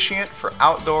top-notch officiant for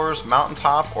outdoors,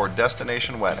 mountaintop, or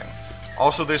destination wedding.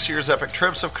 Also, this year's Epic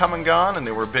Trips have come and gone, and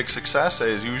they were a big success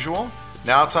as usual.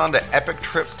 Now it's on to Epic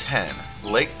Trip 10,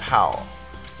 Lake Powell.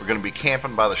 We're going to be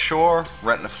camping by the shore,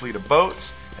 renting a fleet of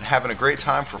boats, and having a great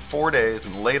time for 4 days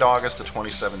in late August of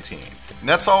 2017. And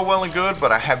that's all well and good,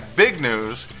 but I have big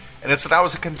news, and it's that I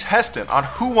was a contestant on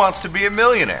Who Wants to Be a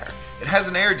Millionaire. It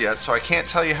hasn't aired yet, so I can't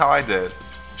tell you how I did,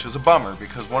 which is a bummer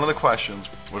because one of the questions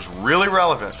was really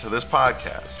relevant to this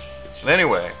podcast. But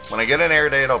anyway, when I get an air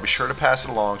date, I'll be sure to pass it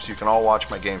along so you can all watch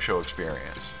my game show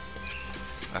experience.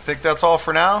 I think that's all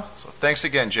for now, so thanks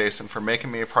again, Jason, for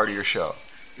making me a part of your show.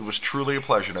 It was truly a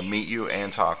pleasure to meet you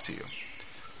and talk to you.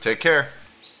 Take care.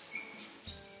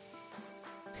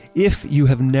 If you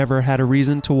have never had a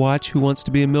reason to watch Who Wants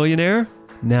to Be a Millionaire,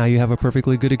 now you have a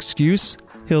perfectly good excuse.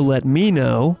 He'll let me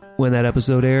know when that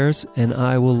episode airs, and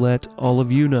I will let all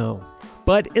of you know.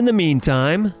 But in the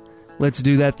meantime, let's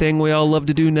do that thing we all love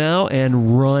to do now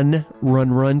and run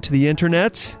to the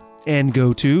internet and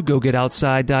go to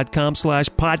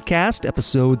gogetoutside.com/podcast,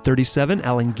 episode 37,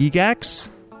 Alan Gegax.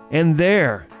 And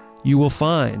there you will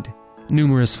find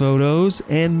numerous photos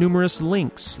and numerous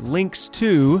links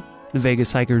to the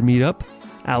Vegas Hiker Meetup,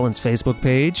 Alan's Facebook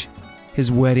page,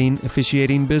 his wedding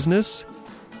officiating business,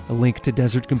 a link to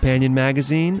Desert Companion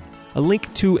Magazine, a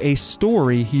link to a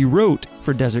story he wrote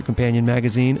for Desert Companion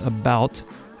Magazine about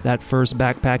that first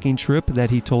backpacking trip that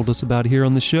he told us about here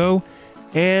on the show,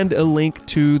 and a link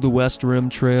to the West Rim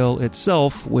Trail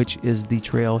itself, which is the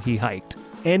trail he hiked.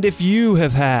 And if you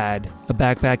have had a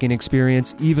backpacking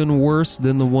experience even worse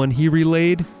than the one he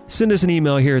relayed, send us an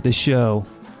email here at the show,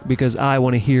 because I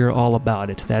want to hear all about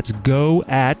it. That's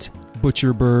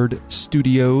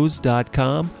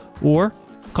go@butcherbirdstudios.com, or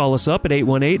call us up at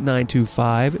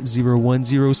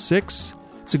 818-925-0106.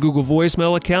 It's a Google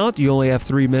voicemail account. You only have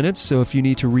 3 minutes, so if you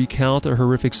need to recount a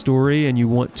horrific story and you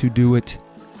want to do it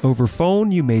over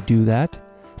phone, you may do that,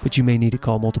 but you may need to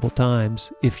call multiple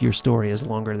times if your story is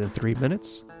longer than 3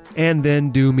 minutes. And then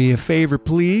do me a favor,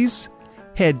 please.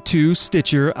 Head to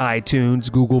Stitcher,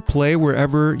 iTunes, Google Play,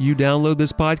 wherever you download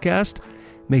this podcast.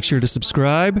 Make sure to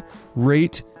subscribe,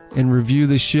 rate, and review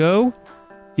the show.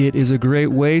 It is a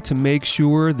great way to make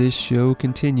sure this show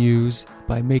continues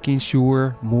by making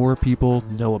sure more people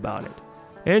know about it.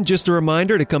 And just a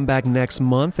reminder to come back next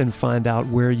month and find out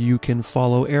where you can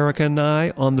follow Erica and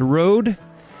I on the road.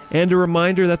 And a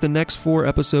reminder that the next 4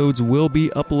 episodes will be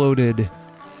uploaded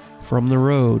from the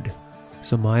road.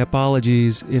 So my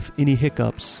apologies if any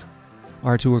hiccups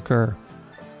are to occur.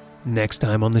 Next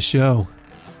time on the show,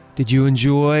 did you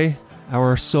enjoy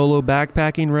our solo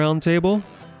backpacking roundtable?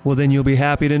 Well, then you'll be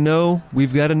happy to know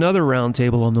we've got another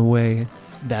roundtable on the way.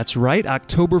 That's right,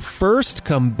 October 1st,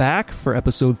 come back for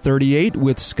episode 38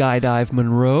 with Skydive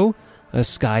Monroe, a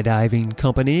skydiving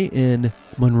company in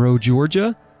Monroe,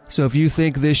 Georgia. So if you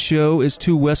think this show is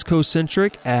too West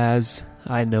Coast-centric, as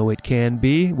I know it can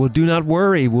be, well, do not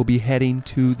worry. We'll be heading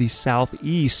to the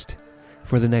Southeast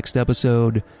for the next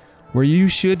episode, where you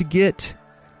should get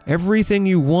everything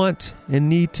you want and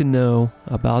need to know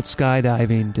about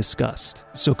skydiving discussed.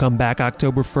 So come back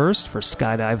October 1st for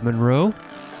Skydive Monroe.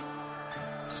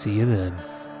 See you then.